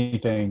in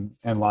anything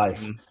in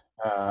life.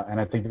 Mm-hmm. And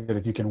I think that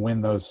if you can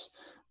win those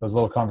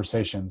little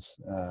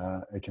conversations,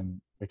 it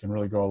can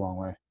really go a long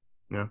way.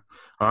 Yeah.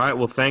 All right.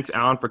 Well, thanks,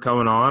 Alan, for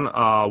coming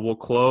on. We'll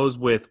close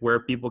with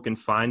where people can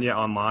find you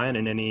online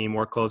and any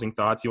more closing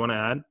thoughts you want to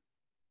add.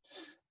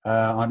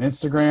 On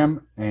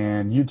Instagram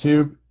and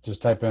YouTube,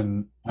 just type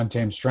in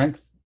Untamed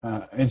Strength.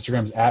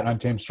 Instagram's at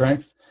Untamed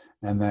Strength.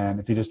 And then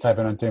if you just type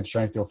in Untamed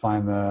Strength, you'll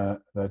find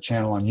the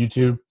channel on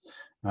YouTube.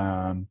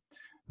 The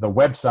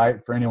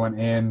website for anyone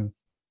in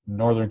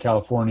Northern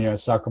California,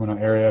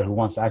 Sacramento area who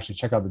wants to actually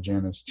check out the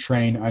gym is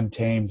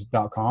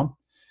trainuntamed.com.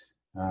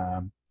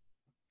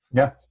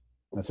 Yeah,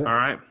 that's it. All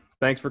right.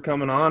 Thanks for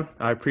coming on.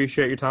 I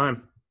appreciate your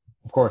time.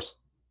 Of course.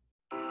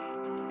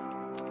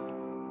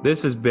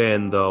 This has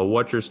been the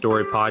What's Your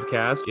Story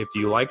podcast. If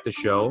you like the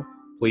show,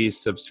 please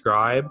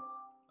subscribe,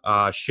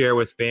 share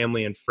with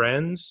family and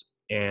friends,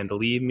 and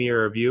leave me a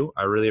review.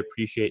 I really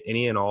appreciate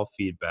any and all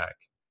feedback.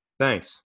 Thanks.